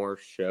more and more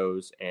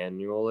shows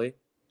annually.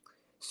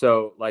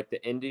 So like the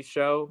indie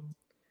show,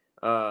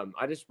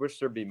 I just wish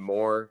there'd be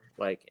more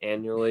like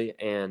annually.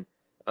 And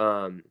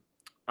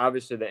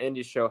obviously the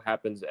indie show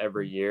happens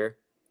every year.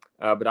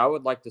 But I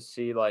would like to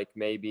see like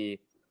maybe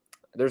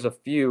there's a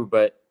few,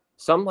 but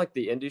some like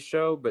the indie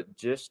show, but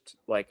just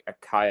like a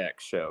kayak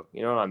show.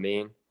 You know what I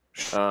mean?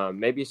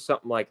 Maybe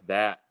something like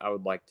that I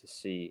would like to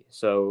see.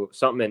 So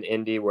something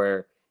in indie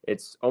where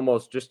it's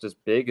almost just as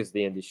big as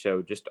the indie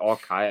show, just all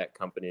kayak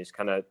companies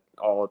kind of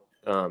all,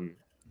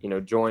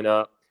 join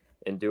up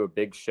and do a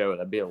big show.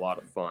 That'd be a lot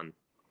of fun.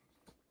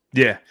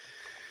 Yeah.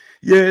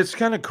 Yeah, it's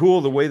kind of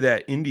cool the way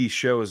that indie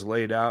show is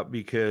laid out,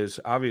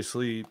 because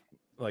obviously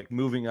like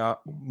Moving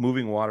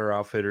Water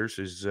Outfitters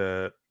is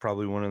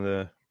probably one of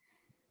the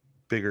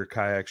bigger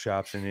kayak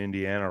shops in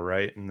Indiana,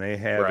 right? And they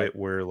have it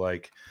where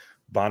like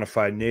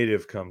Bonafide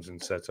Native comes and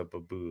sets up a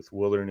booth,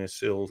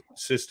 Wilderness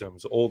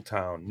Systems, Old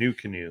Town, New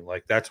Canoe.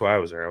 Like that's why I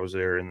was there. I was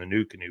there in the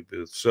New Canoe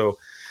booth. So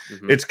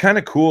it's kind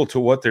of cool to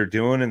what they're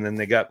doing. And then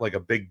they got like a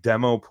big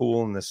demo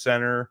pool in the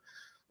center.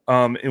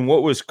 And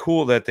what was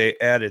cool that they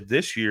added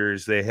this year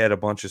is they had a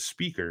bunch of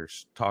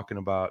speakers talking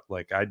about,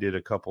 like I did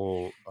a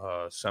couple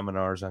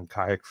seminars on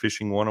Kayak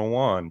Fishing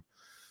 101.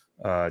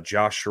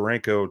 Josh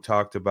Sharenko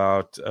talked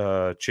about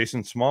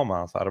chasing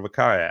smallmouth out of a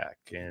kayak,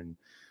 and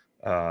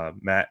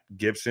Matt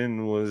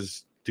Gibson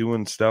was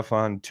doing stuff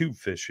on tube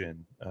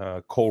fishing.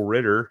 Cole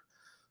Ritter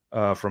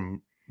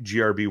from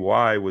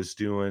GRBY was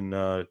doing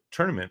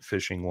tournament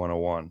fishing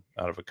 101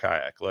 out of a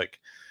kayak. Like,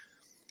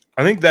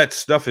 I think that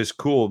stuff is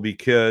cool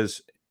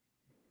because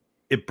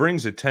it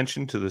brings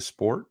attention to the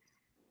sport.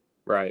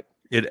 Right.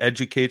 It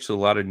educates a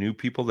lot of new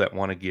people that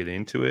want to get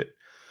into it.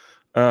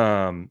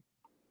 And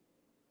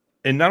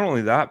not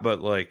only that,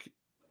 but like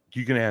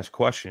you can ask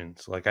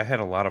questions. Like I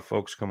had a lot of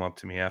folks come up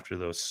to me after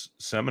those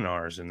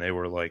seminars and they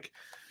were like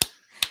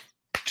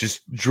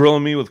just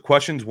drilling me with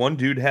questions. One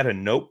dude had a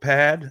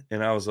notepad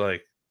and I was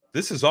like,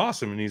 this is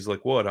awesome. And he's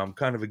like, what? I'm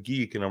kind of a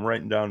geek and I'm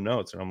writing down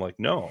notes. And I'm like,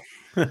 no,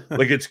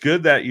 like it's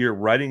good that you're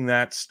writing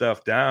that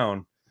stuff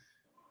down,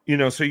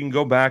 so you can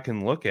go back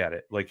and look at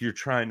it. Like you're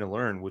trying to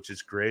learn, which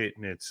is great.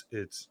 And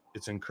it's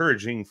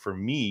encouraging for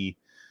me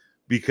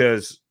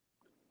because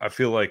I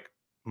feel like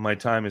my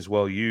time is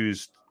well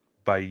used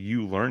by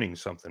you learning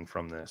something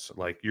from this.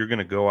 Like you're going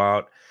to go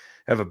out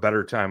have a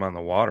better time on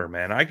the water,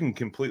 man. I can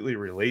completely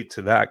relate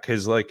to that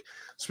because, like,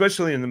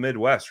 especially in the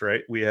Midwest,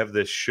 right? We have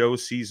this show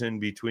season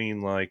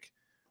between like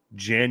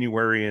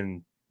January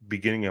and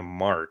beginning of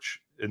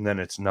March, and then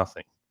it's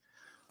nothing.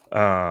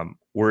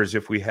 Whereas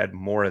if we had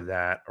more of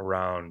that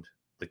around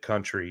the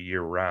country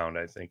year round,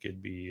 I think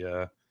it'd be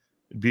a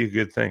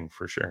good thing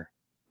for sure.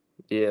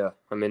 Yeah,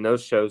 I mean,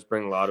 those shows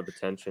bring a lot of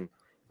attention.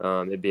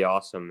 It'd be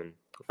awesome, and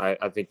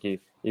I think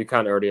you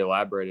kind of already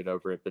elaborated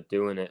over it, but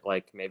doing it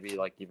like maybe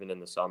like even in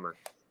the summer,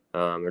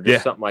 or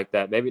just something like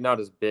that. Maybe not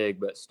as big,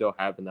 but still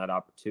having that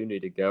opportunity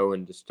to go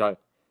and just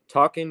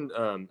talking.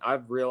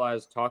 I've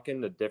realized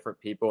talking to different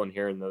people and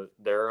hearing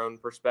their own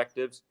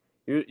perspectives,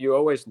 you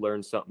always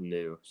learn something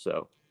new.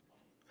 So,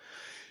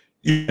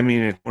 I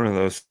mean, it's one of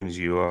those things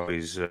you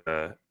always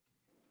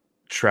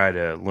try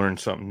to learn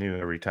something new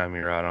every time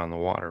you're out on the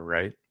water,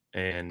 right?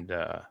 And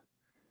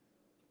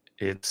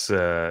it's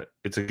a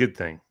good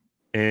thing.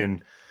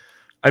 And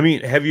I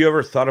mean, have you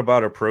ever thought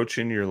about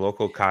approaching your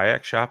local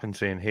kayak shop and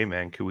saying, "Hey,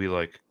 man, could we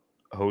like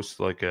host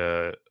like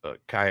a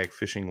kayak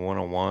fishing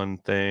 101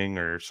 thing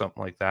or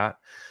something like that?"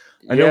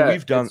 I know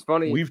we've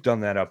done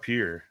that up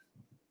here.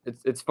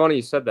 It's funny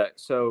you said that.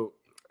 So,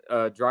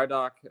 Dry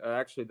Dock,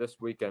 actually this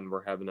weekend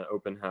we're having an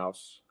open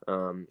house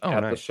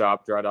at the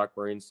shop, Dry Dock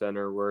Marine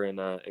Center. We're in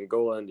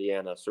Angola,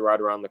 Indiana, so right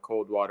around the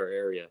Coldwater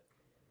area.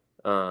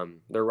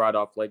 They're right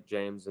off Lake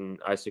James and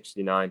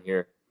I-69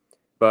 here.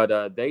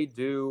 But they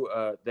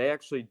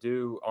actually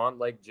do on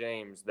Lake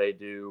James, they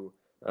do,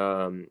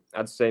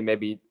 I'd say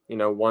maybe,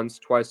 once,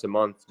 twice a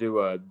month,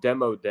 do a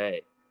demo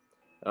day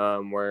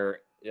where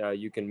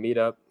you can meet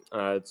up.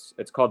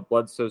 It's called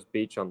Bloodsoe's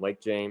Beach on Lake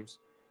James.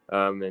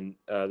 And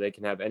they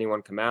can have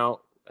anyone come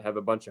out, have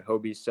a bunch of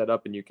Hobies set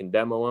up, and you can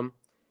demo them.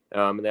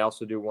 And they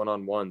also do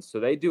one-on-ones. So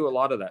they do a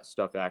lot of that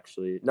stuff,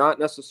 actually. Not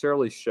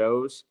necessarily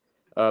shows,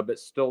 but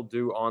still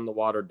do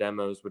on-the-water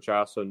demos, which I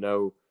also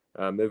know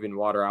Moving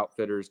Water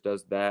Outfitters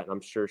does that, and I'm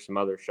sure some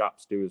other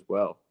shops do as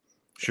well.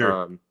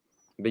 Sure.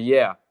 But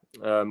yeah,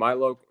 my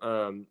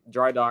local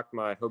Dry Dock,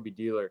 my Hobie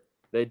dealer,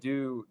 they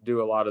do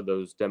a lot of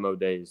those demo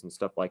days and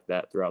stuff like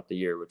that throughout the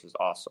year, which is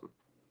awesome.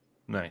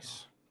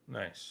 Nice.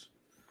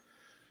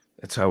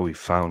 That's how we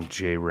found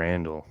Jay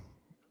Randall,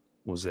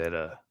 was at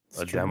a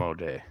demo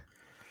day.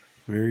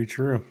 Very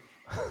true.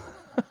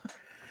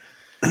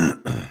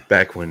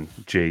 Back when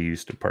Jay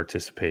used to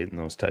participate in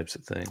those types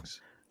of things.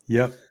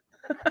 Yep.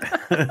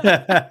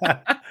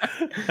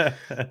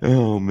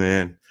 Oh,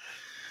 man.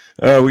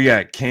 We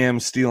got Cam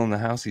Steele in the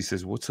house. He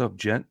says, "What's up,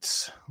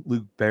 gents?"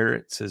 Luke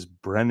Barrett says,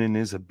 "Brennan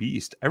is a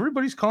beast."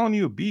 Everybody's calling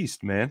you a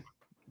beast, man.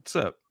 What's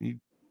up? You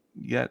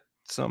got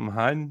something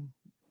hiding?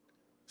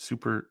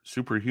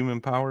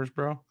 Superhuman powers,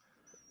 bro?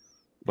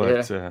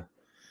 But, yeah.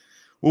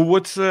 Well,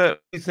 what's you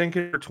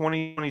thinking for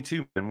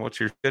 2022, and what's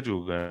your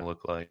schedule going to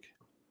look like?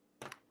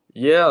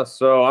 Yeah,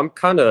 so I'm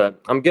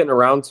getting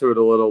around to it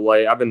a little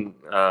late. I've been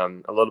a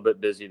little bit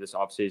busy this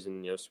off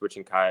season,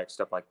 switching kayaks,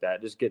 stuff like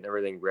that, just getting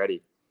everything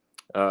ready.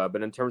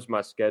 But in terms of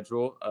my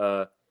schedule,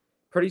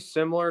 pretty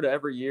similar to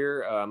every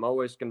year. I'm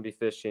always going to be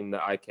fishing the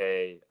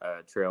IKA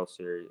trail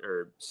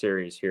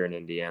series here in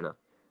Indiana.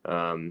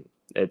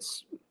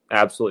 It's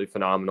absolutely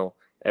phenomenal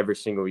every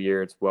single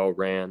year. It's well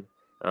ran.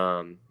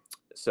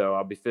 So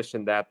I'll be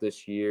fishing that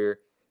this year.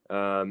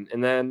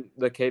 And then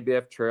the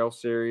KBF Trail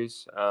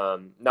Series,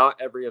 not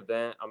every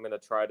event. I'm going to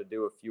try to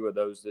do a few of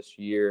those this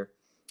year.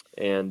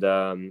 And,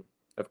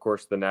 of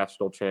course, the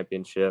National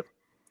Championship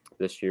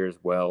this year as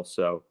well.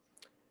 So,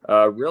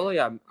 really,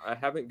 I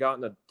haven't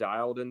gotten a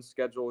dialed-in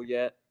schedule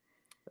yet.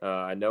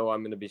 I know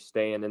I'm going to be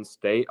staying in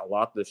state a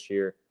lot this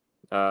year.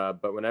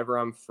 But whenever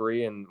I'm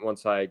free and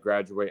once I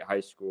graduate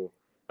high school,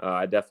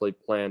 I definitely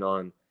plan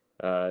on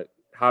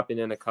hopping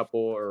in a couple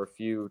or a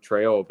few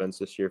trail events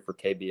this year for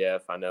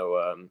KBF. I know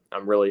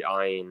I'm really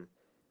eyeing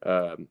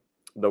the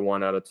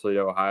one out of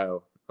Toledo,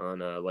 Ohio on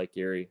Lake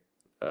Erie,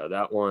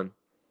 that one.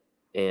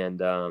 And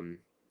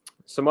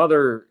some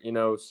other,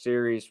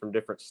 series from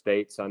different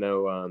states. I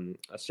know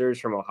a series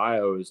from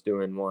Ohio is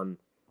doing one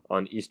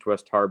on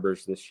East-West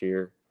Harbors this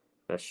year.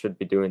 I should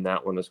be doing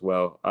that one as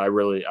well. I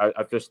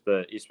fished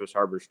the East-West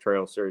Harbors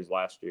Trail Series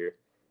last year,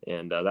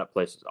 and that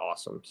place is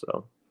awesome.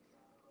 So.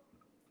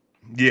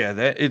 Yeah,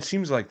 it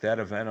seems like that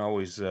event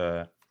always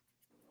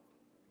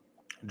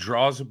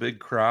draws a big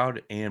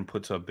crowd and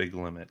puts up big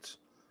limits.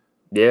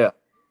 Yeah.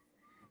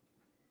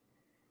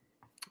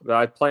 But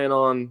I plan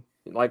on,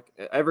 like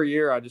every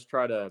year, I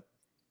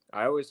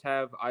always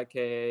have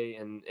IKA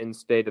and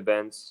in-state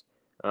events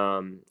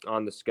on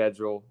the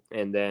schedule.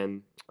 And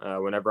then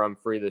whenever I'm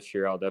free this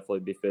year, I'll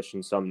definitely be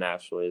fishing some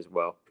nationally as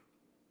well.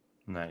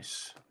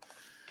 Nice.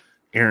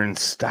 Aaron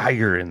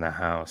Steiger in the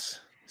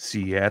house.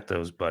 See you at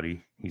those,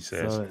 buddy, he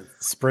says. So,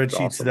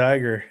 Spreadsheet awesome.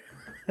 Steiger.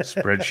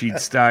 Spreadsheet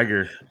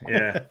Steiger.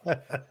 Yeah.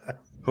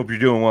 Hope you're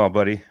doing well,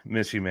 buddy.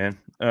 Miss you, man.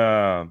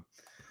 I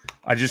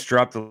just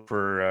dropped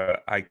for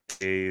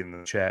IKA in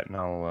the chat, and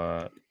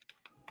I'll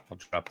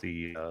drop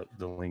the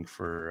link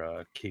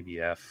for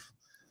KBF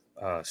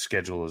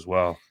schedule as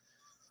well.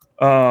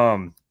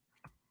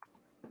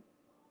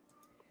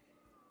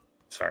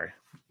 Sorry,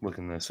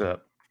 looking this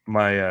up.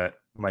 My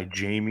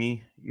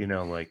Jamie,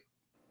 like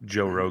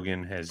Joe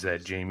Rogan has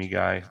that Jamie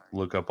guy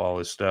look up all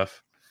his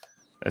stuff.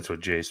 That's what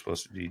Jay's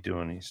supposed to be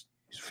doing. He's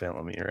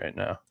failing me right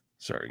now.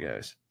 Sorry,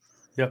 guys.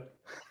 Yep.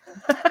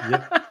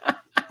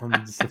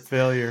 I'm just a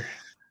failure.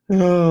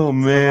 Oh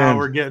man, somehow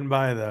we're getting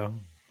by though.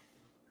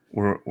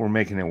 We're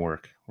making it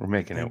work. We're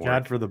making Thank it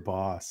God work. for the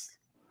boss.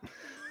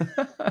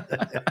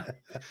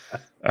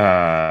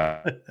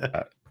 Got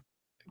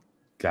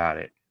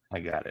it. I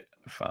got it.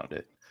 I found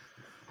it.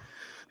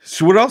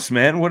 So what else,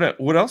 man?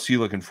 What else are you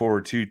looking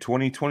forward to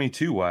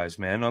 2022 wise,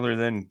 man? Other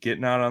than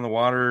getting out on the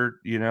water,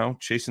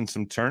 chasing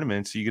some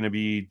tournaments, are you going to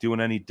be doing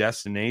any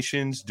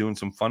destinations, doing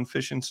some fun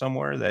fishing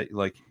somewhere that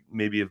like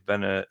maybe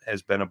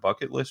has been a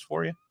bucket list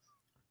for you?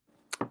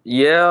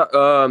 Yeah,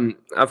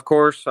 of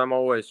course, I'm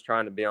always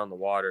trying to be on the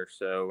water.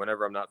 So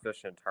whenever I'm not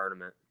fishing a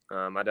tournament,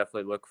 I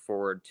definitely look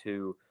forward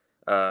to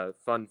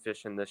fun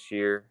fishing this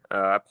year.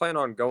 I plan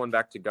on going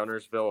back to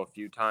Guntersville a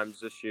few times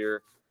this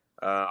year.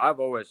 I've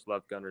always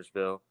loved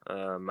Guntersville.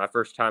 My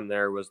first time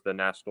there was the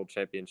national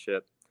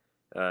championship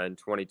in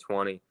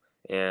 2020,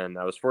 and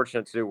I was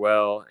fortunate to do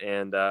well.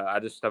 And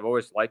I've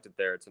always liked it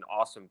there. It's an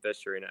awesome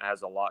fishery, and it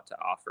has a lot to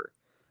offer.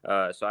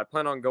 So I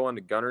plan on going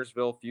to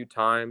Guntersville a few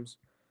times.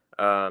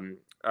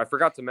 I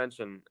forgot to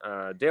mention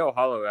Dale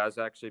Hollow has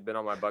actually been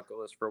on my bucket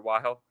list for a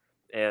while,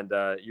 and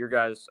you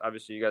guys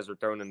are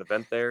throwing an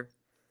event there.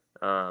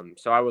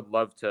 So I would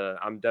love to.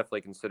 I'm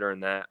definitely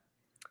considering that,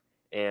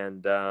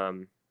 and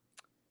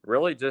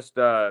really just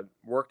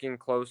working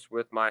close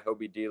with my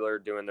Hobie dealer,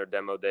 doing their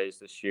demo days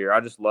this year.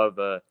 I just love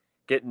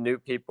getting new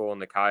people in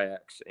the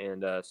kayaks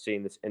and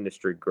seeing this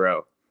industry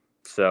grow.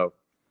 So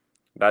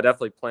I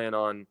definitely plan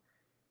on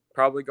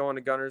probably going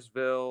to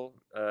Guntersville,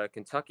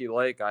 Kentucky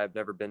Lake. I have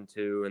never been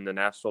to in the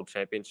national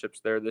championships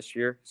there this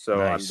year. So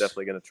nice. I'm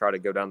definitely going to try to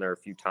go down there a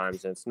few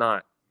times. And it's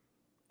not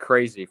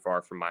crazy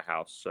far from my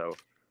house. So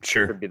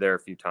sure, I could be there a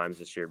few times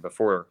this year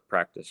before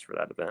practice for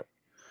that event.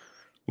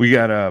 We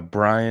got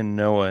Brian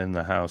Noah in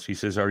the house. He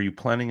says, are you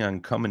planning on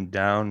coming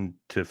down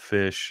to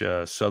fish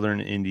southern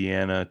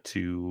Indiana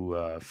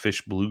to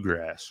fish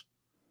bluegrass?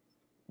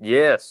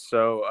 Yes.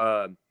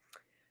 So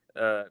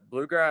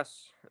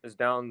bluegrass is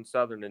down in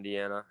southern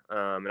Indiana,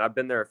 and I've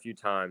been there a few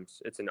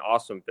times. It's an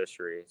awesome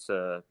fishery.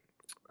 I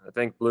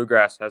think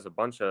bluegrass has a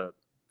bunch of,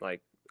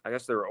 like, I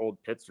guess they were old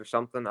pits or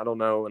something. I don't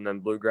know. And then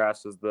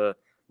bluegrass is the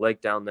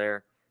lake down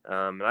there.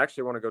 And I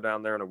actually want to go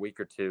down there in a week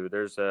or two.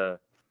 There's a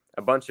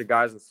bunch of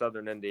guys in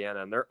southern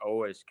Indiana, and they're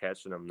always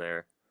catching them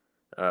there.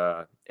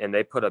 And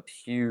they put up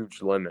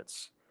huge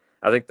limits.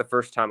 I think the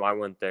first time I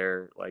went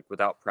there, like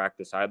without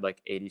practice, I had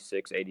like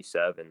 86,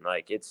 87.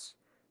 Like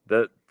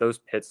those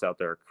pits out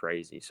there are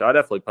crazy. So I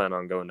definitely plan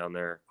on going down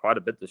there quite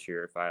a bit this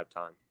year if I have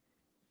time.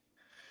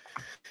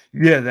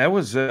 Yeah, that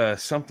was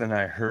something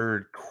I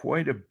heard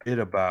quite a bit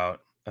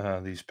about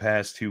these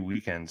past 2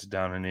 weekends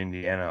down in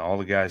Indiana. All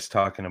the guys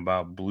talking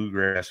about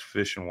bluegrass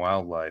fish and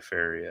wildlife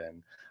area.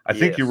 And I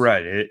think you're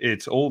right.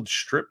 It's old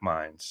strip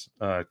mines,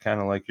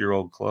 kind of like your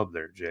old club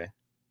there, Jay.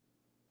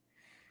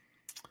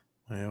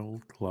 My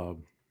old club.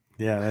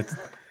 Yeah,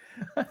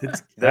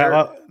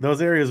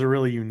 those areas are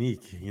really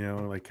unique,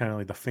 like kind of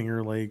like the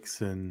Finger Lakes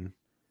and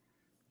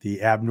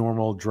the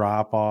abnormal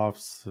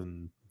drop-offs,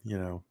 and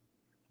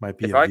might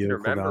be if I can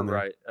remember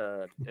right,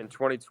 in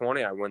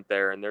 2020 I went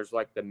there, and there's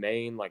like the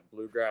main like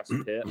bluegrass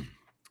pit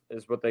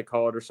is what they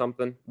call it or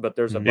something, but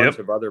there's a bunch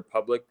of other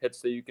public pits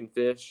that you can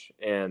fish,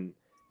 and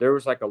there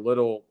was like a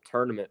little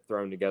tournament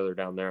thrown together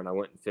down there, and I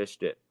went and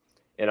fished it.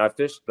 And I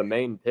fished the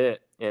main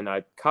pit, and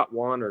I caught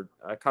one, or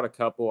I caught a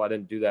couple. I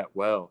didn't do that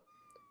well.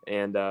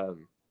 And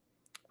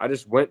I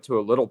just went to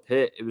a little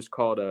pit. It was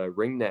called a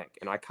ringneck,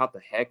 and I caught the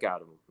heck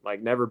out of them.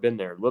 Like, never been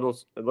there. It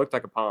looked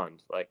like a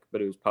pond,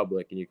 but it was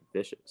public, and you could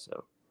fish it.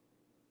 So,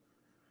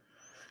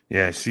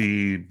 yeah, I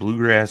see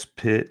bluegrass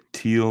pit,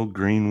 teal,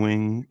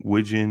 greenwing,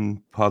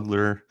 widgeon,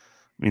 puddler.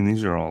 I mean,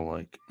 these are all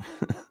like,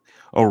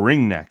 oh,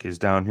 ringneck is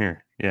down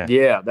here.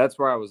 Yeah, that's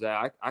where I was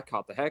at. I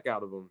caught the heck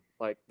out of them.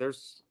 Like,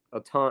 there's a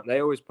ton.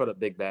 They always put up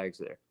big bags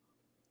there.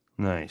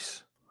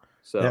 Nice.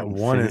 So that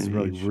one is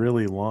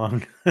really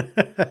long.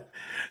 It's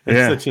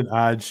such an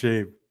odd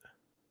shape.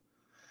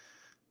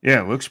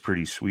 Yeah, it looks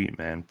pretty sweet,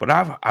 man. But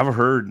I've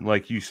heard,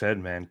 like you said,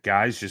 man,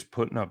 guys just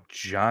putting up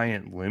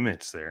giant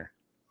limits there.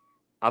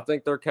 I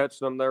think they're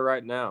catching them there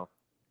right now.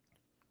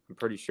 I'm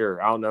pretty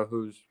sure. I don't know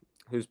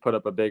who's put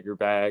up a bigger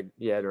bag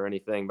yet or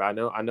anything, but I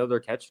know they're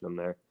catching them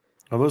there.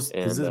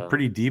 Is this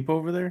pretty deep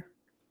over there?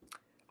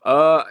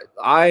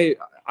 I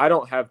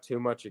don't have too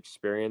much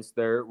experience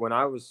there. When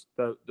I was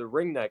the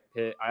ringneck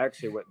pit, I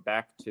actually went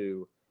back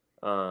to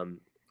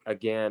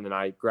again, and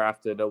I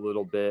grafted a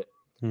little bit.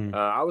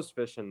 I was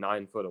fishing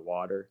 9 foot of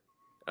water,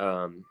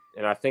 and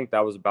I think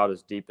that was about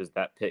as deep as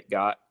that pit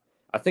got.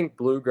 I think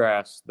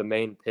bluegrass, the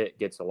main pit,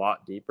 gets a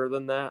lot deeper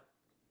than that.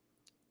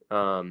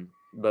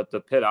 But the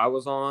pit I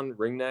was on,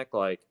 ringneck,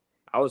 like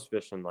I was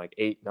fishing like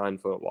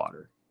 8-9 foot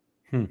water.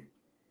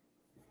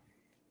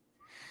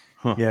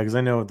 Huh. Yeah, because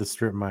I know with the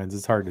strip mines,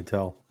 it's hard to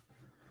tell.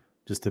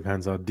 Just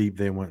depends how deep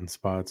they went in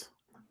spots.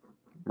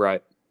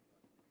 Right.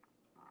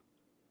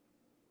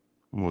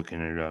 I'm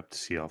looking it up to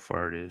see how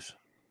far it is.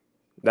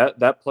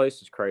 That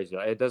place is crazy.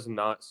 It does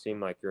not seem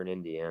like you're in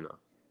Indiana.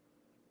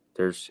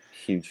 There's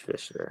huge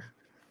fish there.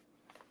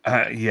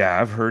 Yeah,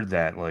 I've heard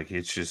that. Like,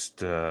 it's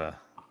just, it's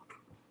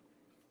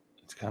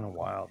kind of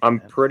wild. I'm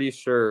man. pretty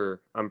sure,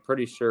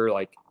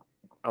 like,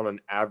 on an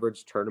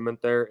average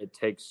tournament there, it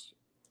takes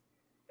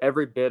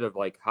every bit of,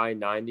 like, high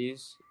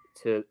 90s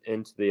to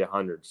into the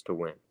 100s to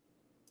win.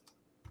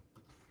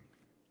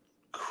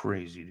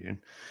 Crazy, dude.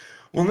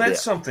 Well, and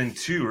that's something,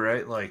 too,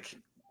 right? Like,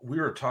 we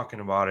were talking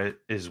about it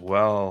as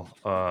well.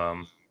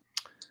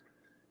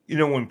 You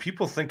know, when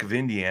people think of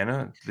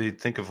Indiana, they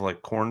think of,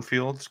 like,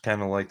 cornfields,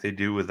 kind of like they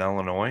do with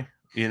Illinois,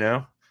 you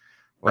know?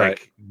 Like,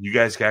 Right. you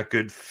guys got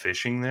good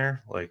fishing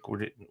there? Like,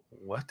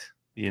 what?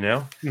 You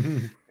know?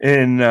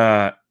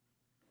 And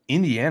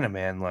Indiana,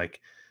 man, like,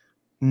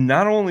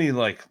 not only,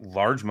 like,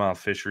 largemouth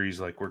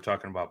fisheries, like we're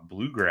talking about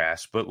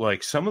bluegrass, but,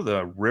 like, some of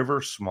the river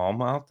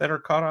smallmouth that are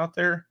caught out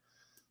there,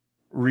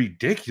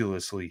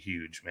 ridiculously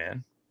huge,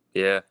 man.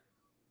 Yeah.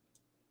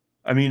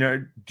 I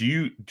mean, do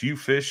you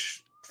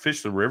fish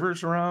the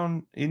rivers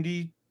around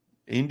Indy,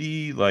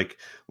 like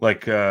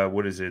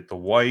what is it, the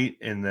White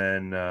and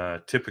then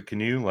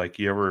Tippecanoe? Like,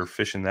 you ever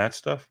fishing that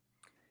stuff?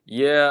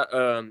 Yeah.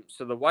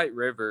 So the White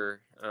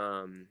River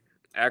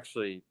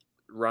actually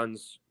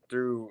runs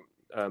through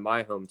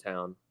my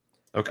hometown.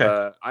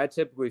 Okay. I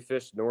typically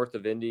fish north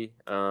of Indy,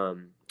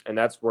 and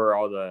that's where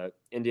all the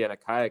Indiana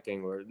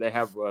kayaking, they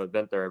have an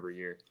event there every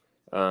year.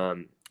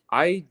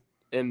 I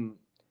am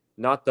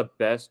not the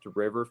best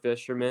river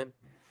fisherman.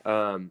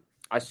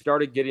 I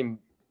started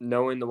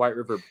knowing the White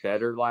River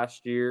better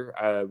last year.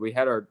 We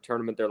had our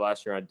tournament there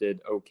last year. I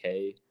did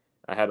okay.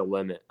 I had a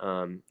limit.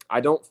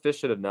 I don't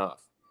fish it enough.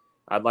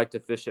 I'd like to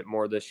fish it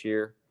more this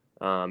year,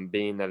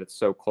 being that it's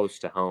so close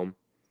to home.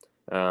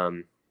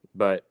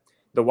 But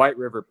the White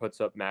River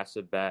puts up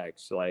massive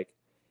bags. Like,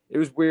 it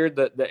was weird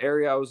that the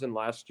area I was in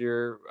last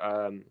year,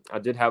 I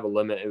did have a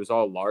limit. It was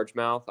all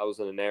largemouth. I was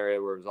in an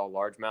area where it was all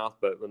largemouth.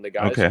 But when the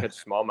guys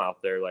catch smallmouth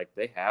there, like,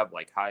 they have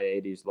like high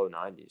 80s, low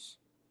 90s.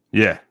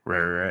 Yeah,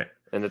 right.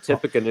 And the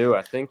Tippecanoe,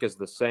 I think, is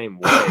the same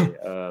way.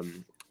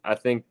 I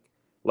think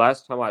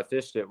last time I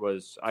fished it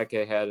was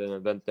IK had an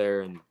event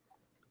there in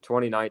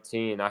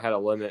 2019. I had a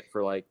limit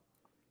for like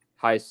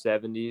high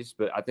 70s,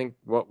 but I think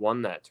what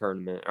won that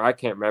tournament, or I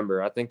can't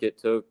remember. I think it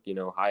took,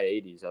 high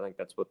 80s. I think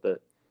that's what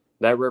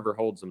that river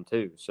holds them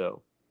too.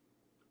 So,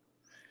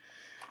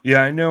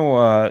 yeah, I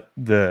know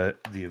the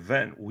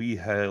event we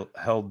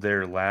held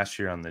there last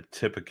year on the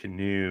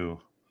Tippecanoe.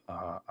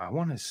 I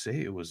want to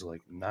say it was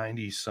like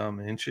 90 some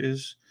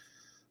inches.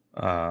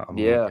 I'm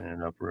looking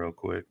it up real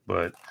quick,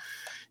 but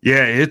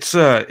yeah,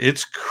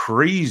 it's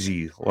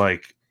crazy,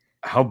 like,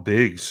 how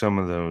big some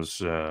of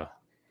those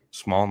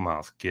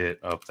smallmouth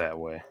get up that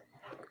way.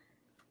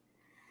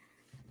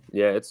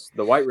 Yeah,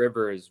 the White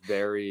River is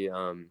very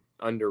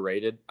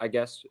underrated, I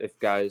guess, if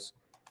guys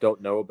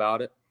don't know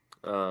about it.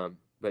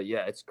 But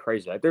yeah, it's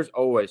crazy. Like, there's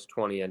always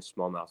 20-inch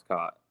smallmouth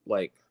caught,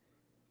 like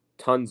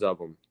tons of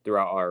them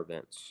throughout our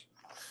events.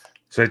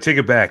 So I take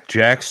it back.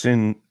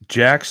 Jackson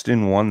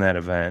won that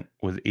event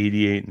with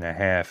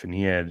 88.5, and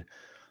he had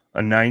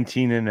a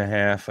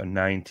 19.5, a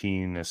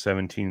 19, a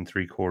 17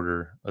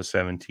 3/4, a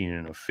 17,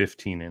 and a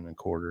 15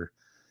 1/4.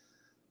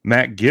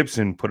 Matt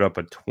Gibson put up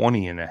a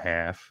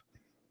 20.5,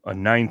 a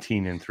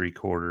 19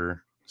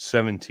 3/4,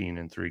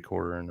 17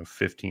 3/4, and a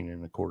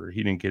 15 1/4.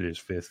 He didn't get his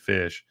fifth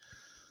fish.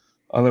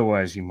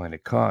 Otherwise, he might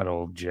have caught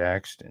old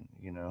Jackson,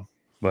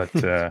 But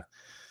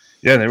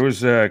yeah, there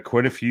was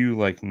quite a few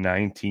like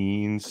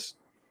 19s.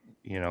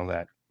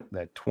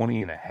 That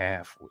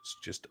 20.5 was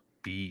just a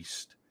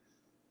beast.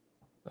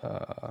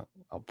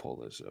 I'll pull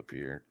this up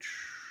here.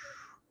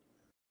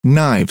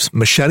 Knives,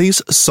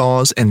 machetes,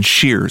 saws, and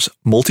shears,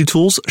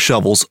 multi-tools,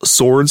 shovels,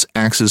 swords,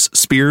 axes,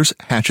 spears,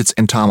 hatchets,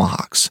 and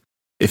tomahawks.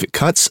 If it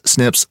cuts,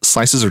 snips,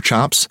 slices, or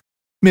chops,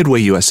 Midway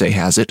USA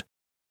has it.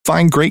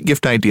 Find great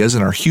gift ideas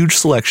in our huge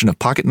selection of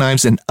pocket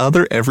knives and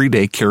other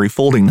everyday carry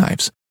folding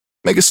knives.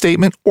 Make a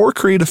statement or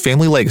create a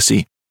family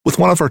legacy with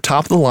one of our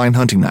top-of-the-line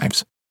hunting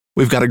knives.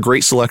 We've got a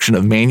great selection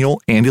of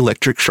manual and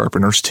electric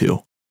sharpeners,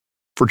 too.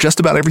 For just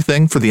about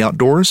everything for the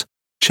outdoors,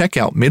 check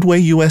out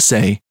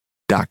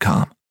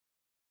MidwayUSA.com.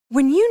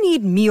 When you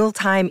need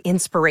mealtime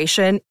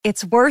inspiration,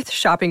 it's worth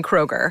shopping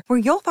Kroger, where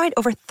you'll find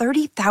over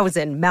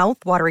 30,000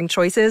 mouth-watering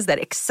choices that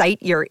excite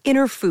your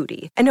inner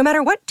foodie. And no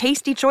matter what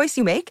tasty choice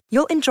you make,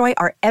 you'll enjoy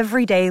our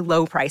everyday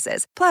low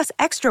prices, plus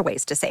extra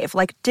ways to save,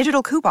 like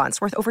digital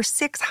coupons worth over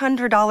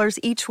 $600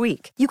 each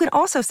week. You can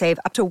also save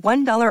up to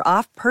 $1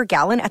 off per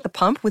gallon at the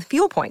pump with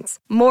fuel points.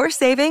 More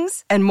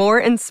savings and more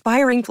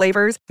inspiring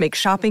flavors make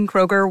shopping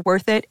Kroger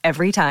worth it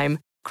every time.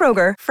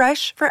 Kroger,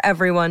 fresh for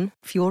everyone.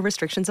 Fuel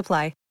restrictions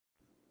apply.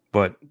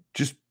 But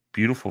just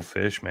beautiful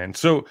fish, man.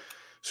 So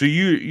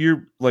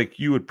you're like,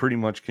 you would pretty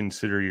much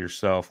consider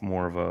yourself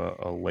more of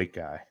a lake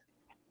guy.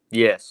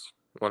 Yes,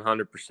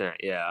 100%.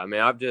 Yeah. I mean,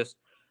 I've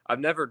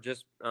never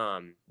just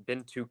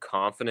been too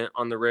confident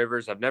on the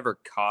rivers. I've never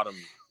caught them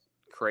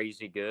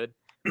crazy good.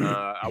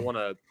 I want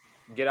to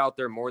get out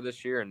there more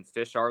this year and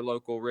fish our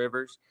local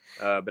rivers.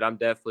 But I'm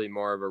definitely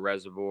more of a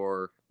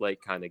reservoir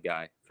lake kind of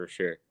guy for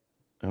sure.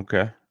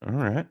 Okay. All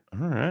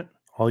right.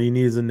 All you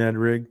need is a Ned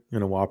rig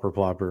and a whopper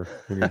plopper,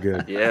 and you're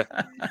good. Yeah.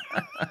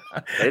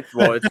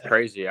 It's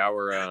crazy.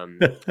 Our I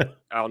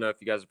don't know if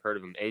you guys have heard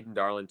of him, Aiden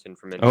Darlington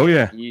from Indiana. Oh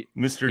yeah, He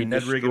Mr.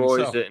 Ned Rig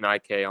destroys himself. it in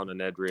IK on a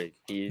Ned rig.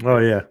 Oh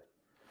yeah,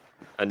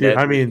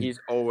 He's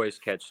always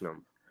catching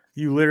them.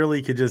 You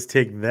literally could just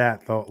take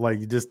that though. Like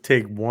you just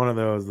take one of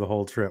those the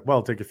whole trip.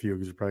 Well, take a few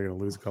because you're probably gonna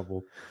lose a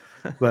couple.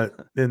 But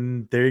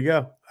then there you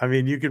go. I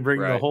mean, you could bring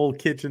the whole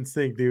kitchen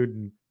sink, dude,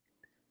 and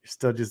you're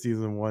still just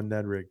using one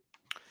Ned rig.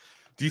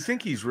 Do you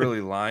think he's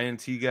really lying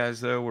to you guys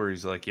though, where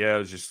he's like, "Yeah, I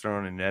was just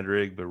throwing a Ned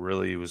rig," but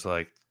really he was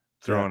like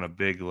throwing a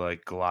big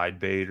like glide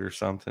bait or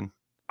something?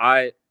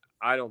 I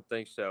don't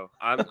think so.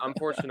 I'm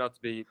fortunate enough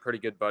to be pretty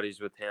good buddies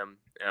with him,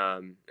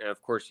 and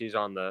of course he's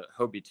on the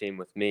Hobie team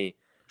with me.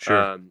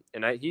 Sure.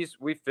 And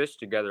we fished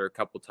together a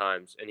couple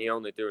times, and he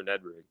only threw a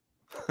Ned rig.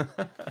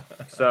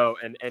 So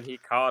and he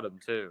caught him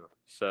too.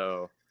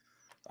 So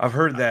I've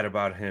heard that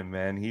about him,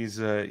 man. He's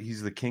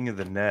the king of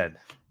the Ned.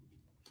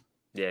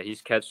 Yeah,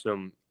 he's catching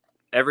them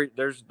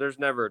there's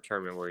never a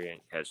tournament where he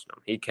ain't catching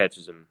them. He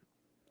catches them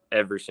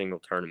every single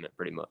tournament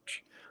pretty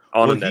much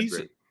on a Ned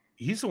rig.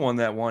 He's the one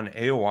that won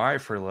AOI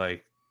for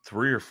like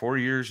 3 or 4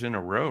 years in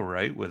a row,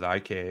 right? With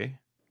IKA.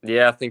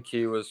 Yeah, I think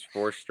he was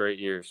 4 straight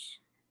years.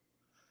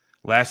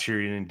 Last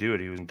year he didn't do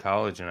it. He was in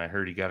college, and I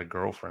heard he got a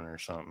girlfriend or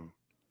something.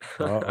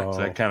 So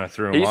that kind of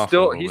threw him off a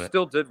little bit. He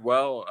still did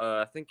well.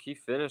 I think he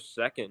finished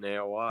second in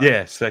AOI.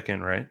 Yeah,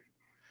 second, right?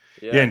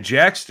 Yeah, and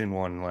Jackson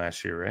won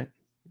last year, right?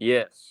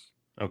 Yes.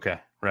 Okay,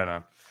 right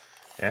on.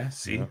 Yeah,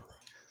 see? Yeah.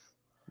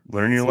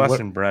 Learn your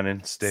lesson,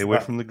 Brennan. Stay away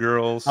from the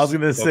girls. I was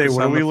going to say,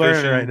 what are we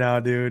learning right now,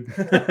 dude?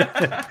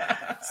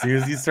 As soon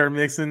as you start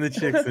mixing the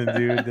chicks in,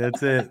 dude,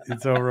 that's it.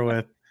 It's over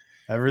with.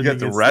 Everything you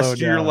got the rest of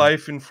your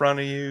life in front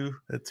of you.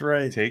 That's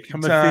right. Take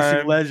your time. I'm a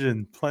fishing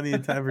legend. Plenty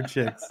of time for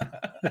chicks.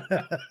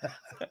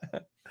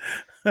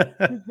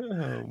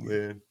 Oh,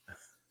 man.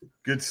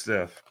 Good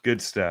stuff.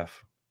 Good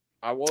stuff.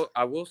 I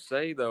will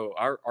say, though,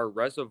 our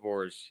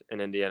reservoirs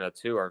in Indiana,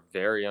 too, are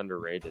very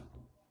underrated.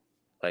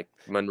 Like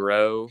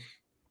Monroe,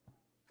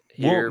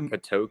 here,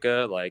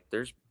 Patoka, like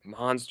there's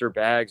monster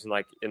bags. And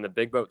like in the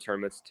big boat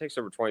tournaments, it takes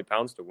over 20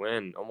 pounds to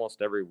win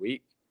almost every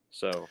week.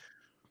 So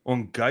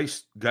on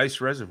Geist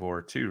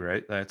Reservoir too,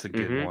 right? That's a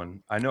good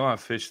one. I know I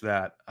fished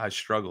that. I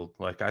struggled.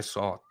 Like I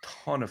saw a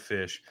ton of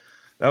fish.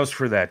 That was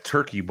for that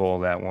turkey bowl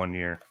that one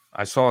year.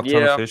 I saw a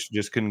ton of fish,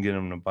 just couldn't get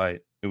them to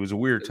bite. It was a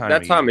weird time.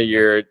 That time of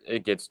year,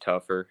 it gets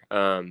tougher.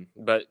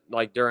 But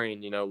like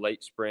during,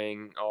 late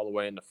spring all the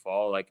way into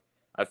fall, like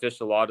I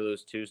fished a lot of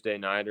those Tuesday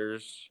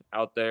nighters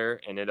out there,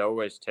 and it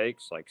always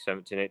takes like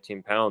 17,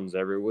 18 pounds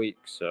every week.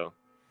 So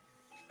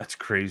that's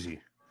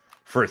crazy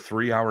for a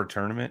 3-hour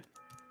tournament.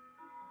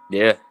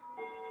 Yeah.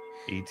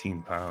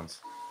 18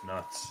 pounds.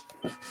 Nuts.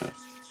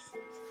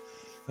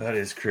 That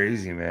is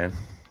crazy, man.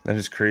 That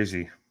is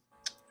crazy.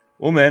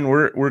 Well, man,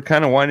 we're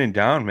kind of winding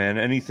down, man.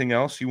 Anything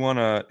else you want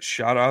to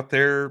shout out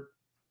there?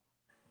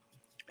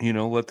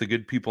 Let the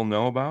good people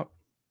know about?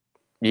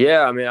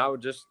 Yeah, I mean, I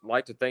would just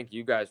like to thank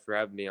you guys for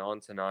having me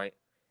on tonight.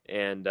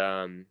 And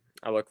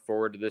I look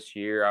forward to this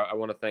year. I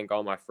want to thank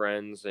all my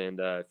friends and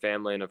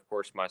family and, of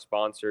course, my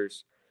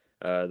sponsors,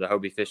 the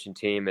Hobie Fishing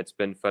Team. It's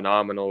been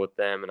phenomenal with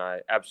them, and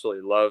I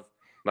absolutely love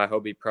my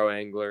Hobie Pro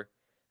Angler.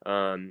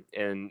 And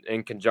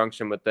in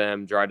conjunction with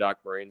them, Dry Dock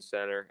Marine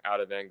Center out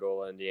of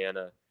Angola,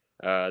 Indiana.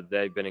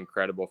 They've been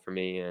incredible for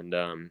me, and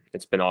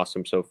it's been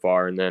awesome so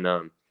far. And then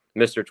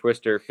Mr.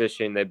 Twister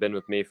Fishing, they've been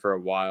with me for a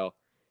while,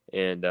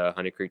 and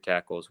Honey Creek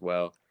Tackle as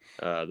well.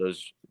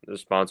 Those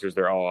sponsors,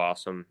 they're all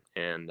awesome,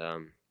 and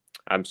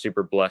I'm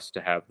super blessed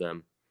to have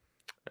them.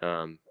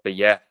 But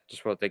yeah,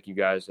 just want to thank you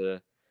guys. I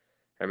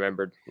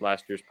remembered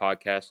last year's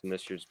podcast and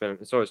this year's.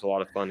 It's always a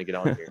lot of fun to get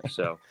on here.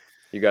 So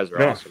you guys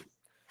are awesome.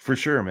 For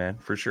sure, man.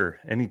 For sure.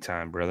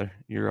 Anytime, brother.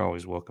 You're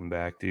always welcome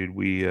back, dude.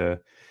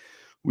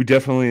 We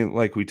definitely,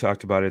 like we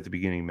talked about at the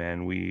beginning,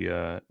 man, we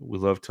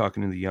love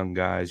talking to the young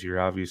guys. You're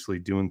obviously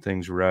doing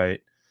things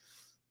right.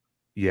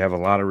 You have a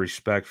lot of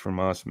respect from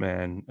us,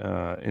 man,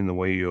 in the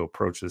way you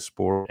approach the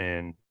sport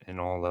and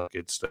all that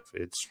good stuff.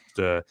 It's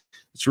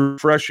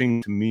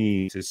refreshing to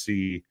me to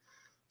see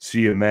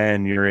a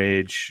man your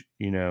age,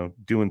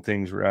 doing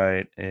things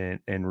right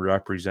and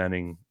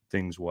representing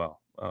things well.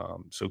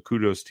 So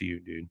kudos to you,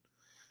 dude.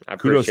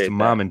 Kudos to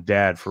mom and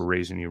dad for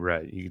raising you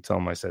right. You can tell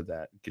them I said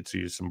that. Gets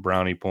you some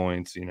brownie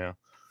points,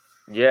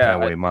 Yeah,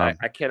 Mom.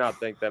 I cannot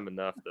thank them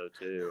enough, though,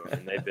 too.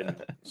 And they've been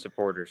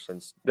supporters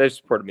since they've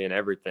supported me in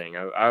everything.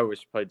 I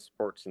always played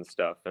sports and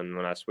stuff, and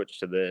when I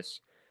switched to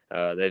this,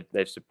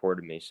 they've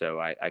supported me.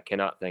 So I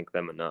cannot thank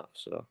them enough.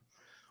 So,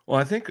 well,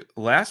 I think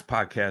last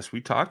podcast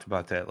we talked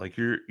about that. Like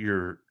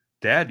your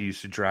dad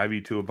used to drive you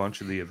to a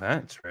bunch of the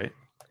events, right?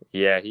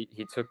 Yeah,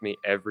 he took me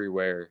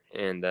everywhere,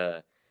 and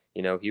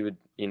he would,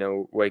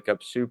 wake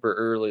up super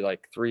early,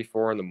 like 3,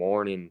 4 in the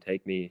morning, and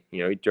take me,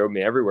 he drove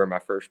me everywhere. My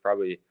first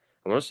probably,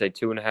 I want to say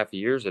 2.5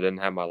 years, I didn't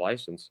have my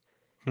license.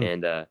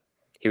 And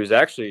he was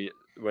actually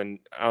when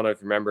I don't know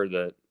if you remember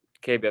the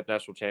KBF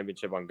National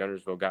Championship on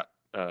Guntersville got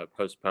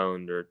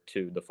postponed or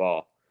to the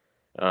fall.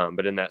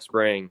 But in that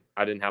spring,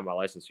 I didn't have my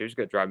license. He was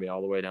going to drive me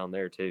all the way down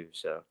there too.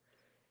 So,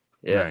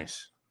 yeah.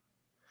 Nice.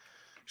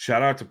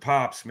 Shout out to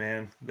Pops,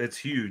 man. That's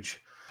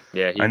huge.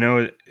 Yeah. I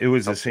know it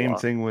was the same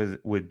thing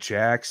with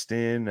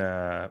Jackson.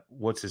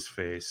 What's his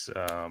face?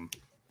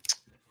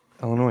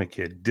 Illinois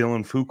kid,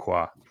 Dylan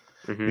Fuqua.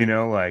 Mm-hmm. You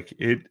know, like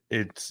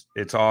it's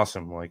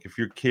awesome. Like if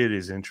your kid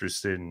is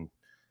interested in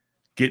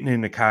getting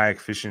into kayak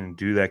fishing and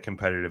do that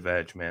competitive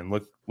edge, man,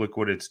 look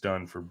what it's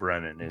done for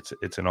Brennan.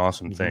 It's an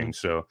awesome thing.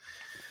 So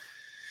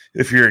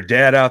if you're a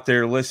dad out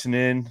there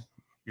listening,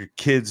 your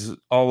kid's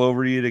all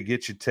over you to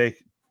get you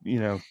take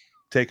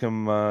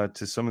them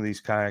to some of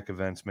these kayak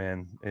events,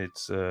 man.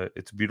 It's a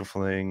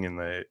beautiful thing, and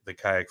the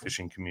kayak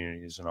fishing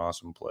community is an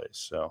awesome place.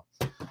 So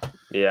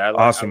yeah,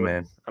 awesome,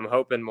 man. I'm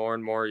hoping more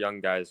and more young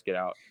guys get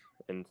out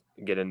and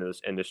get into this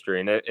industry.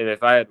 And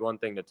if I had one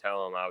thing to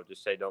tell them, I would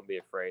just say, don't be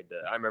afraid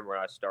to. I remember when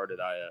I started,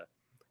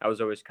 I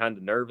was always kind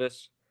of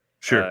nervous.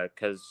 Sure.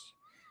 Because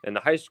in the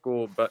high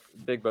school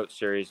big boat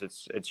series,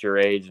 it's your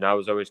age, and I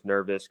was always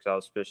nervous because I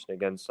was fishing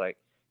against like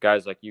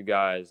guys like you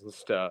guys and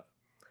stuff.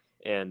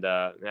 And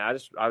I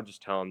would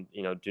just tell them,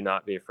 do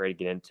not be afraid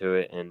to get into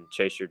it and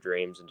chase your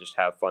dreams and just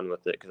have fun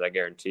with it, because I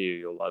guarantee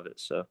you'll love it.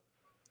 So.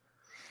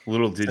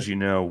 Little did you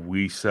know,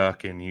 we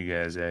suck, and you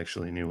guys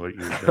actually knew what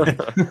you were doing.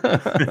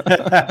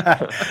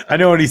 I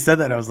know when he said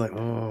that, I was like,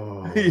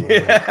 oh.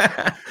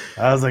 Yeah.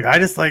 I was like, I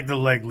just like to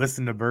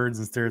listen to birds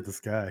and stare at the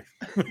sky.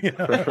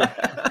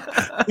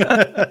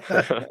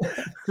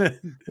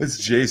 It's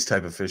Jay's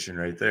type of fishing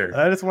right there.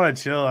 I just want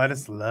to chill. I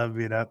just love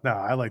being out. No,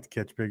 I like to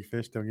catch big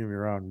fish. Don't get me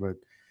wrong, but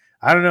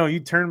I don't know.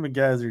 You tournament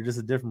guys are just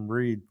a different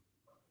breed.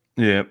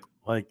 Yeah.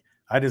 Like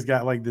I just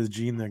got like this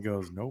gene that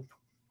goes, nope.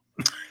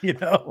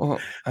 Well,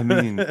 I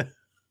mean,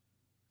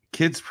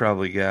 kids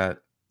probably got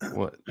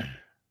what?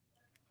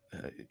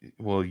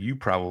 Well, you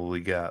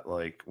probably got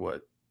like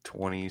what,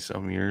 20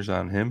 some years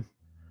on him.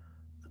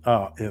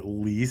 Oh, at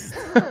least.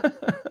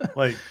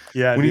 Like,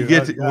 yeah. When you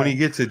get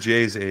to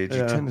Jay's age,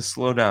 you tend to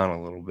slow down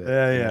a little bit.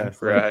 Yeah.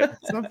 Right.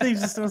 Some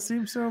things just don't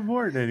seem so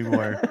important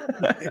anymore.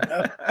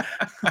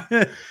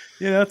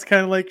 It's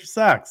kind of like your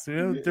socks.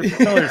 Different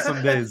colors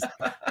some days.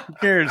 Who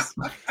cares?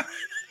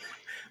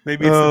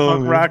 Maybe it's the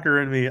punk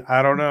rocker in me.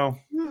 I don't know.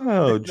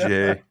 Oh,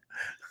 Jay.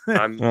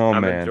 I'm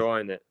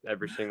enjoying it,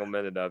 every single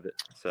minute of it.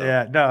 So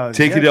yeah, no.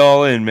 Take it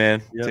all in,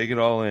 man. Yep. Take it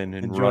all in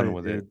and enjoy run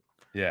with it.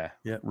 Yeah.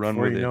 Run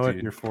with it,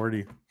 dude. You're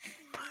 40.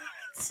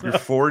 You're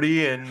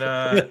 40 and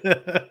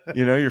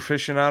you're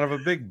fishing out of a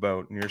big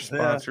boat, and you're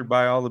sponsored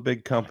by all the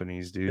big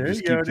companies, dude.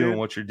 Just keep doing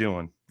what you're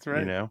doing. That's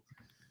right.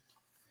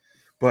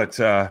 But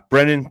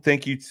Brendan,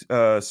 thank you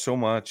so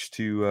much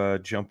to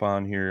jump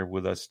on here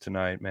with us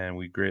tonight, man.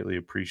 We greatly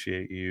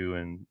appreciate you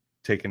and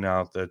taking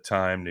out the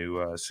time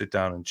to sit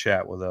down and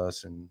chat with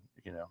us, and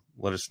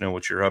let us know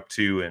what you're up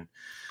to, and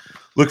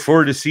look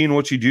forward to seeing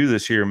what you do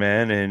this year,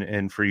 man,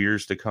 and for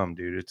years to come,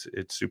 dude.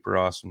 It's super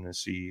awesome to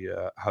see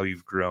how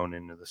you've grown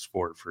into the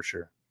sport, for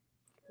sure.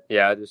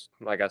 Yeah, just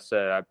like I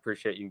said, I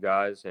appreciate you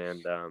guys,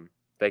 and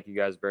thank you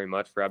guys very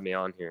much for having me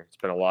on here. It's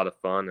been a lot of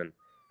fun, and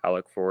I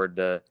look forward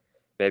to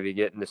maybe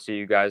getting to see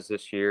you guys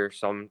this year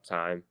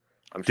sometime.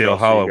 I'm sure Dale I'll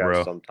Hollow, see you guys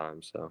bro.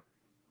 sometime. So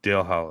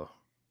Dale Hollow.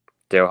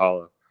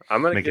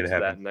 I'm gonna Make get it to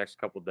happen. that in the next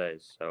couple of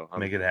days. So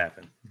Make it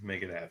happen.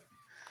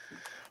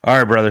 All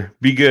right, brother.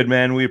 Be good,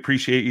 man. We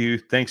appreciate you.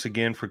 Thanks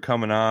again for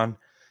coming on,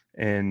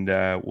 and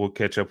we'll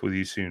catch up with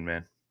you soon,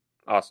 man.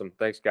 Awesome.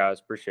 Thanks, guys.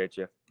 Appreciate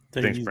you.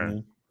 Thanks,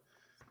 Brennan.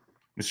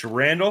 Mr.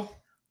 Randall,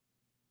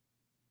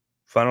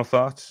 final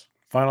thoughts?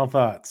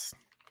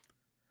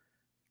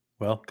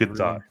 Well, good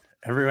thought.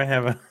 Everyone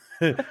have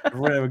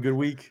a good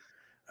week.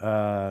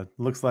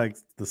 Looks like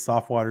the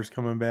soft water's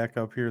coming back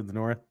up here in the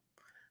north,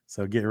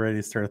 so get ready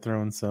to start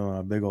throwing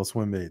some big old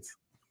swim baits.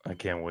 I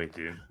can't wait,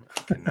 dude.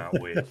 I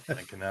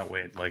cannot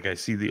wait. Like, I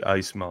see the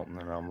ice melting,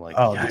 and I'm like,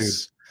 oh,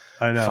 yes,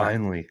 dude. I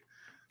know.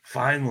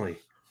 Finally.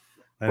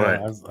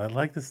 I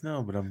like the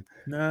snow, but I'm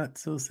not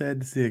so sad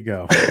to see it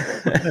go.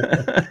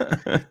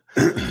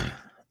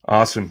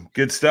 Awesome.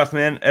 Good stuff,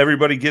 man.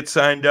 Everybody get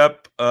signed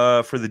up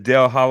for the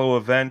Dale Hollow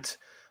event.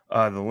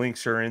 The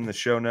links are in the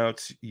show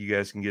notes. You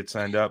guys can get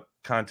signed up.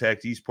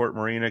 Contact Eastport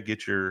Marina.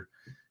 Get your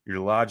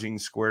lodging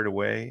squared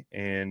away.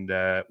 And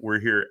we're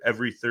here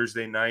every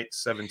Thursday night,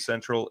 7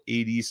 Central,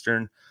 8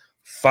 Eastern,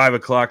 5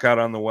 o'clock out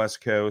on the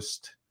West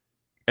Coast.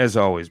 As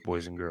always,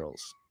 boys and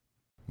girls,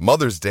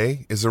 Mother's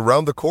Day is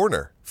around the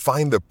corner.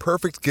 Find the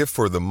perfect gift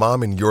for the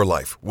mom in your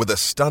life with a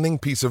stunning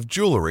piece of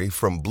jewelry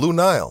from Blue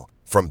Nile.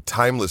 From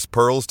timeless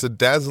pearls to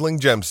dazzling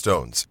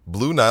gemstones,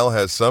 Blue Nile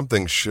has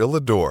something she'll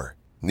adore.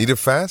 Need it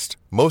fast?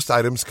 Most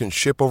items can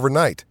ship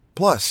overnight.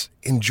 Plus,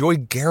 enjoy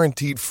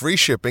guaranteed free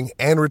shipping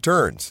and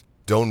returns.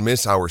 Don't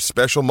miss our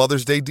special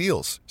Mother's Day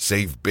deals.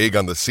 Save big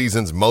on the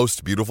season's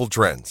most beautiful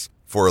trends.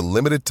 For a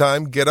limited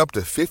time, get up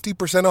to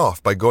 50%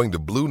 off by going to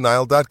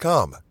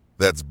BlueNile.com.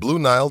 That's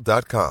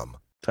BlueNile.com.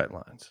 tight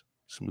lines,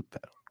 smooth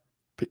paddle.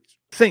 Peace.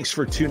 Thanks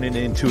for tuning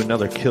in to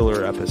another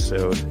killer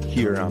episode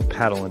here on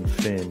Paddle and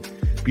Fin.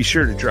 Be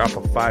sure to drop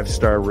a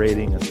 5-star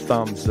rating, a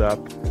thumbs up,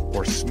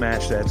 or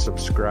smash that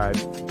subscribe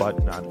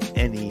button on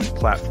any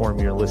platform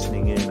you're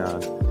listening in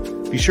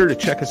on. Be sure to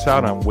check us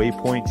out on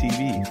Waypoint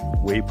TV,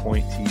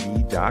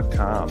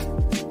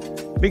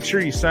 waypointtv.com. Make sure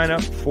you sign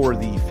up for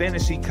the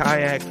Fantasy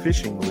Kayak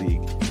Fishing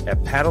League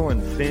at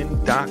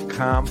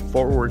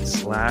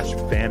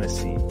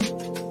paddleandfin.com/fantasy.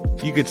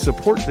 You can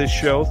support this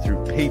show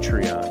through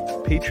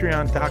Patreon,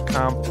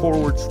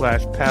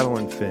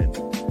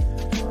 patreon.com/paddleandfin.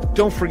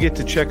 Don't forget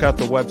to check out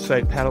the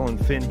website,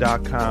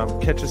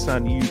 paddleandfin.com. Catch us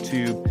on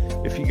YouTube.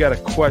 If you got a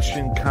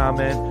question,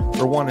 comment,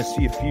 or want to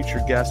see a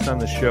future guest on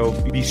the show,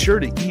 be sure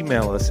to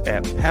email us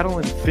at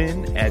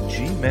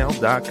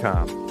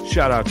paddleandfin@gmail.com.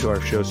 Shout out to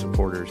our show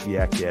supporters,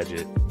 Yak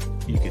Gadget.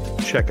 You can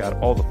check out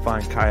all the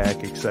fine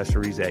kayak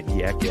accessories at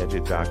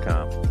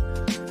yakgadget.com.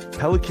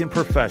 Pelican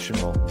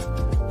Professional.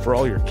 For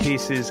all your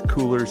cases,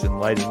 coolers, and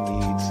lighting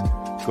needs,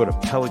 go to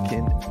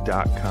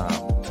pelican.com.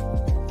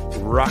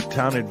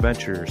 Rocktown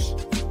Adventures,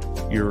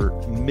 your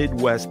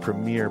Midwest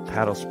premier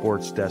paddle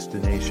sports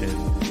destination.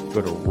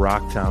 Go to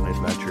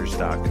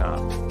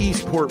rocktownadventures.com.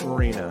 Eastport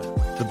Marina,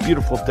 the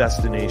beautiful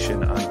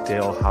destination on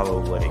Dale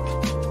Hollow Lake.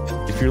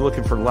 If you're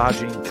looking for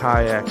lodging,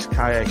 kayaks,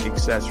 kayak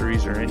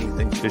accessories, or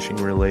anything fishing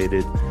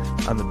related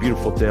on the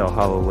beautiful Dale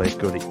Hollow Lake,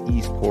 go to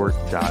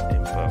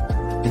eastport.info.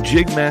 And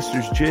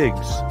Jigmasters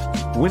Jigs.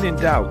 When in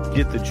doubt,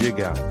 get the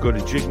jig out. Go to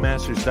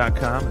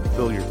jigmasters.com and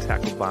fill your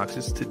tackle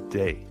boxes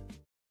today.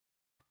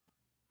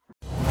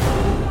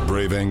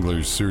 Brave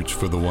anglers search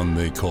for the one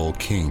they call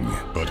king,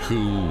 but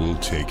who will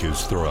take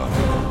his throne?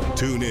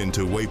 Tune in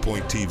to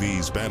Waypoint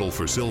TV's Battle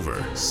for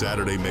Silver,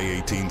 Saturday,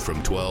 May 18th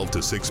from 12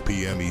 to 6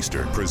 p.m.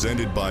 Eastern.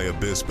 Presented by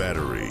Abyss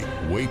Battery.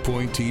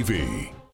 Waypoint TV.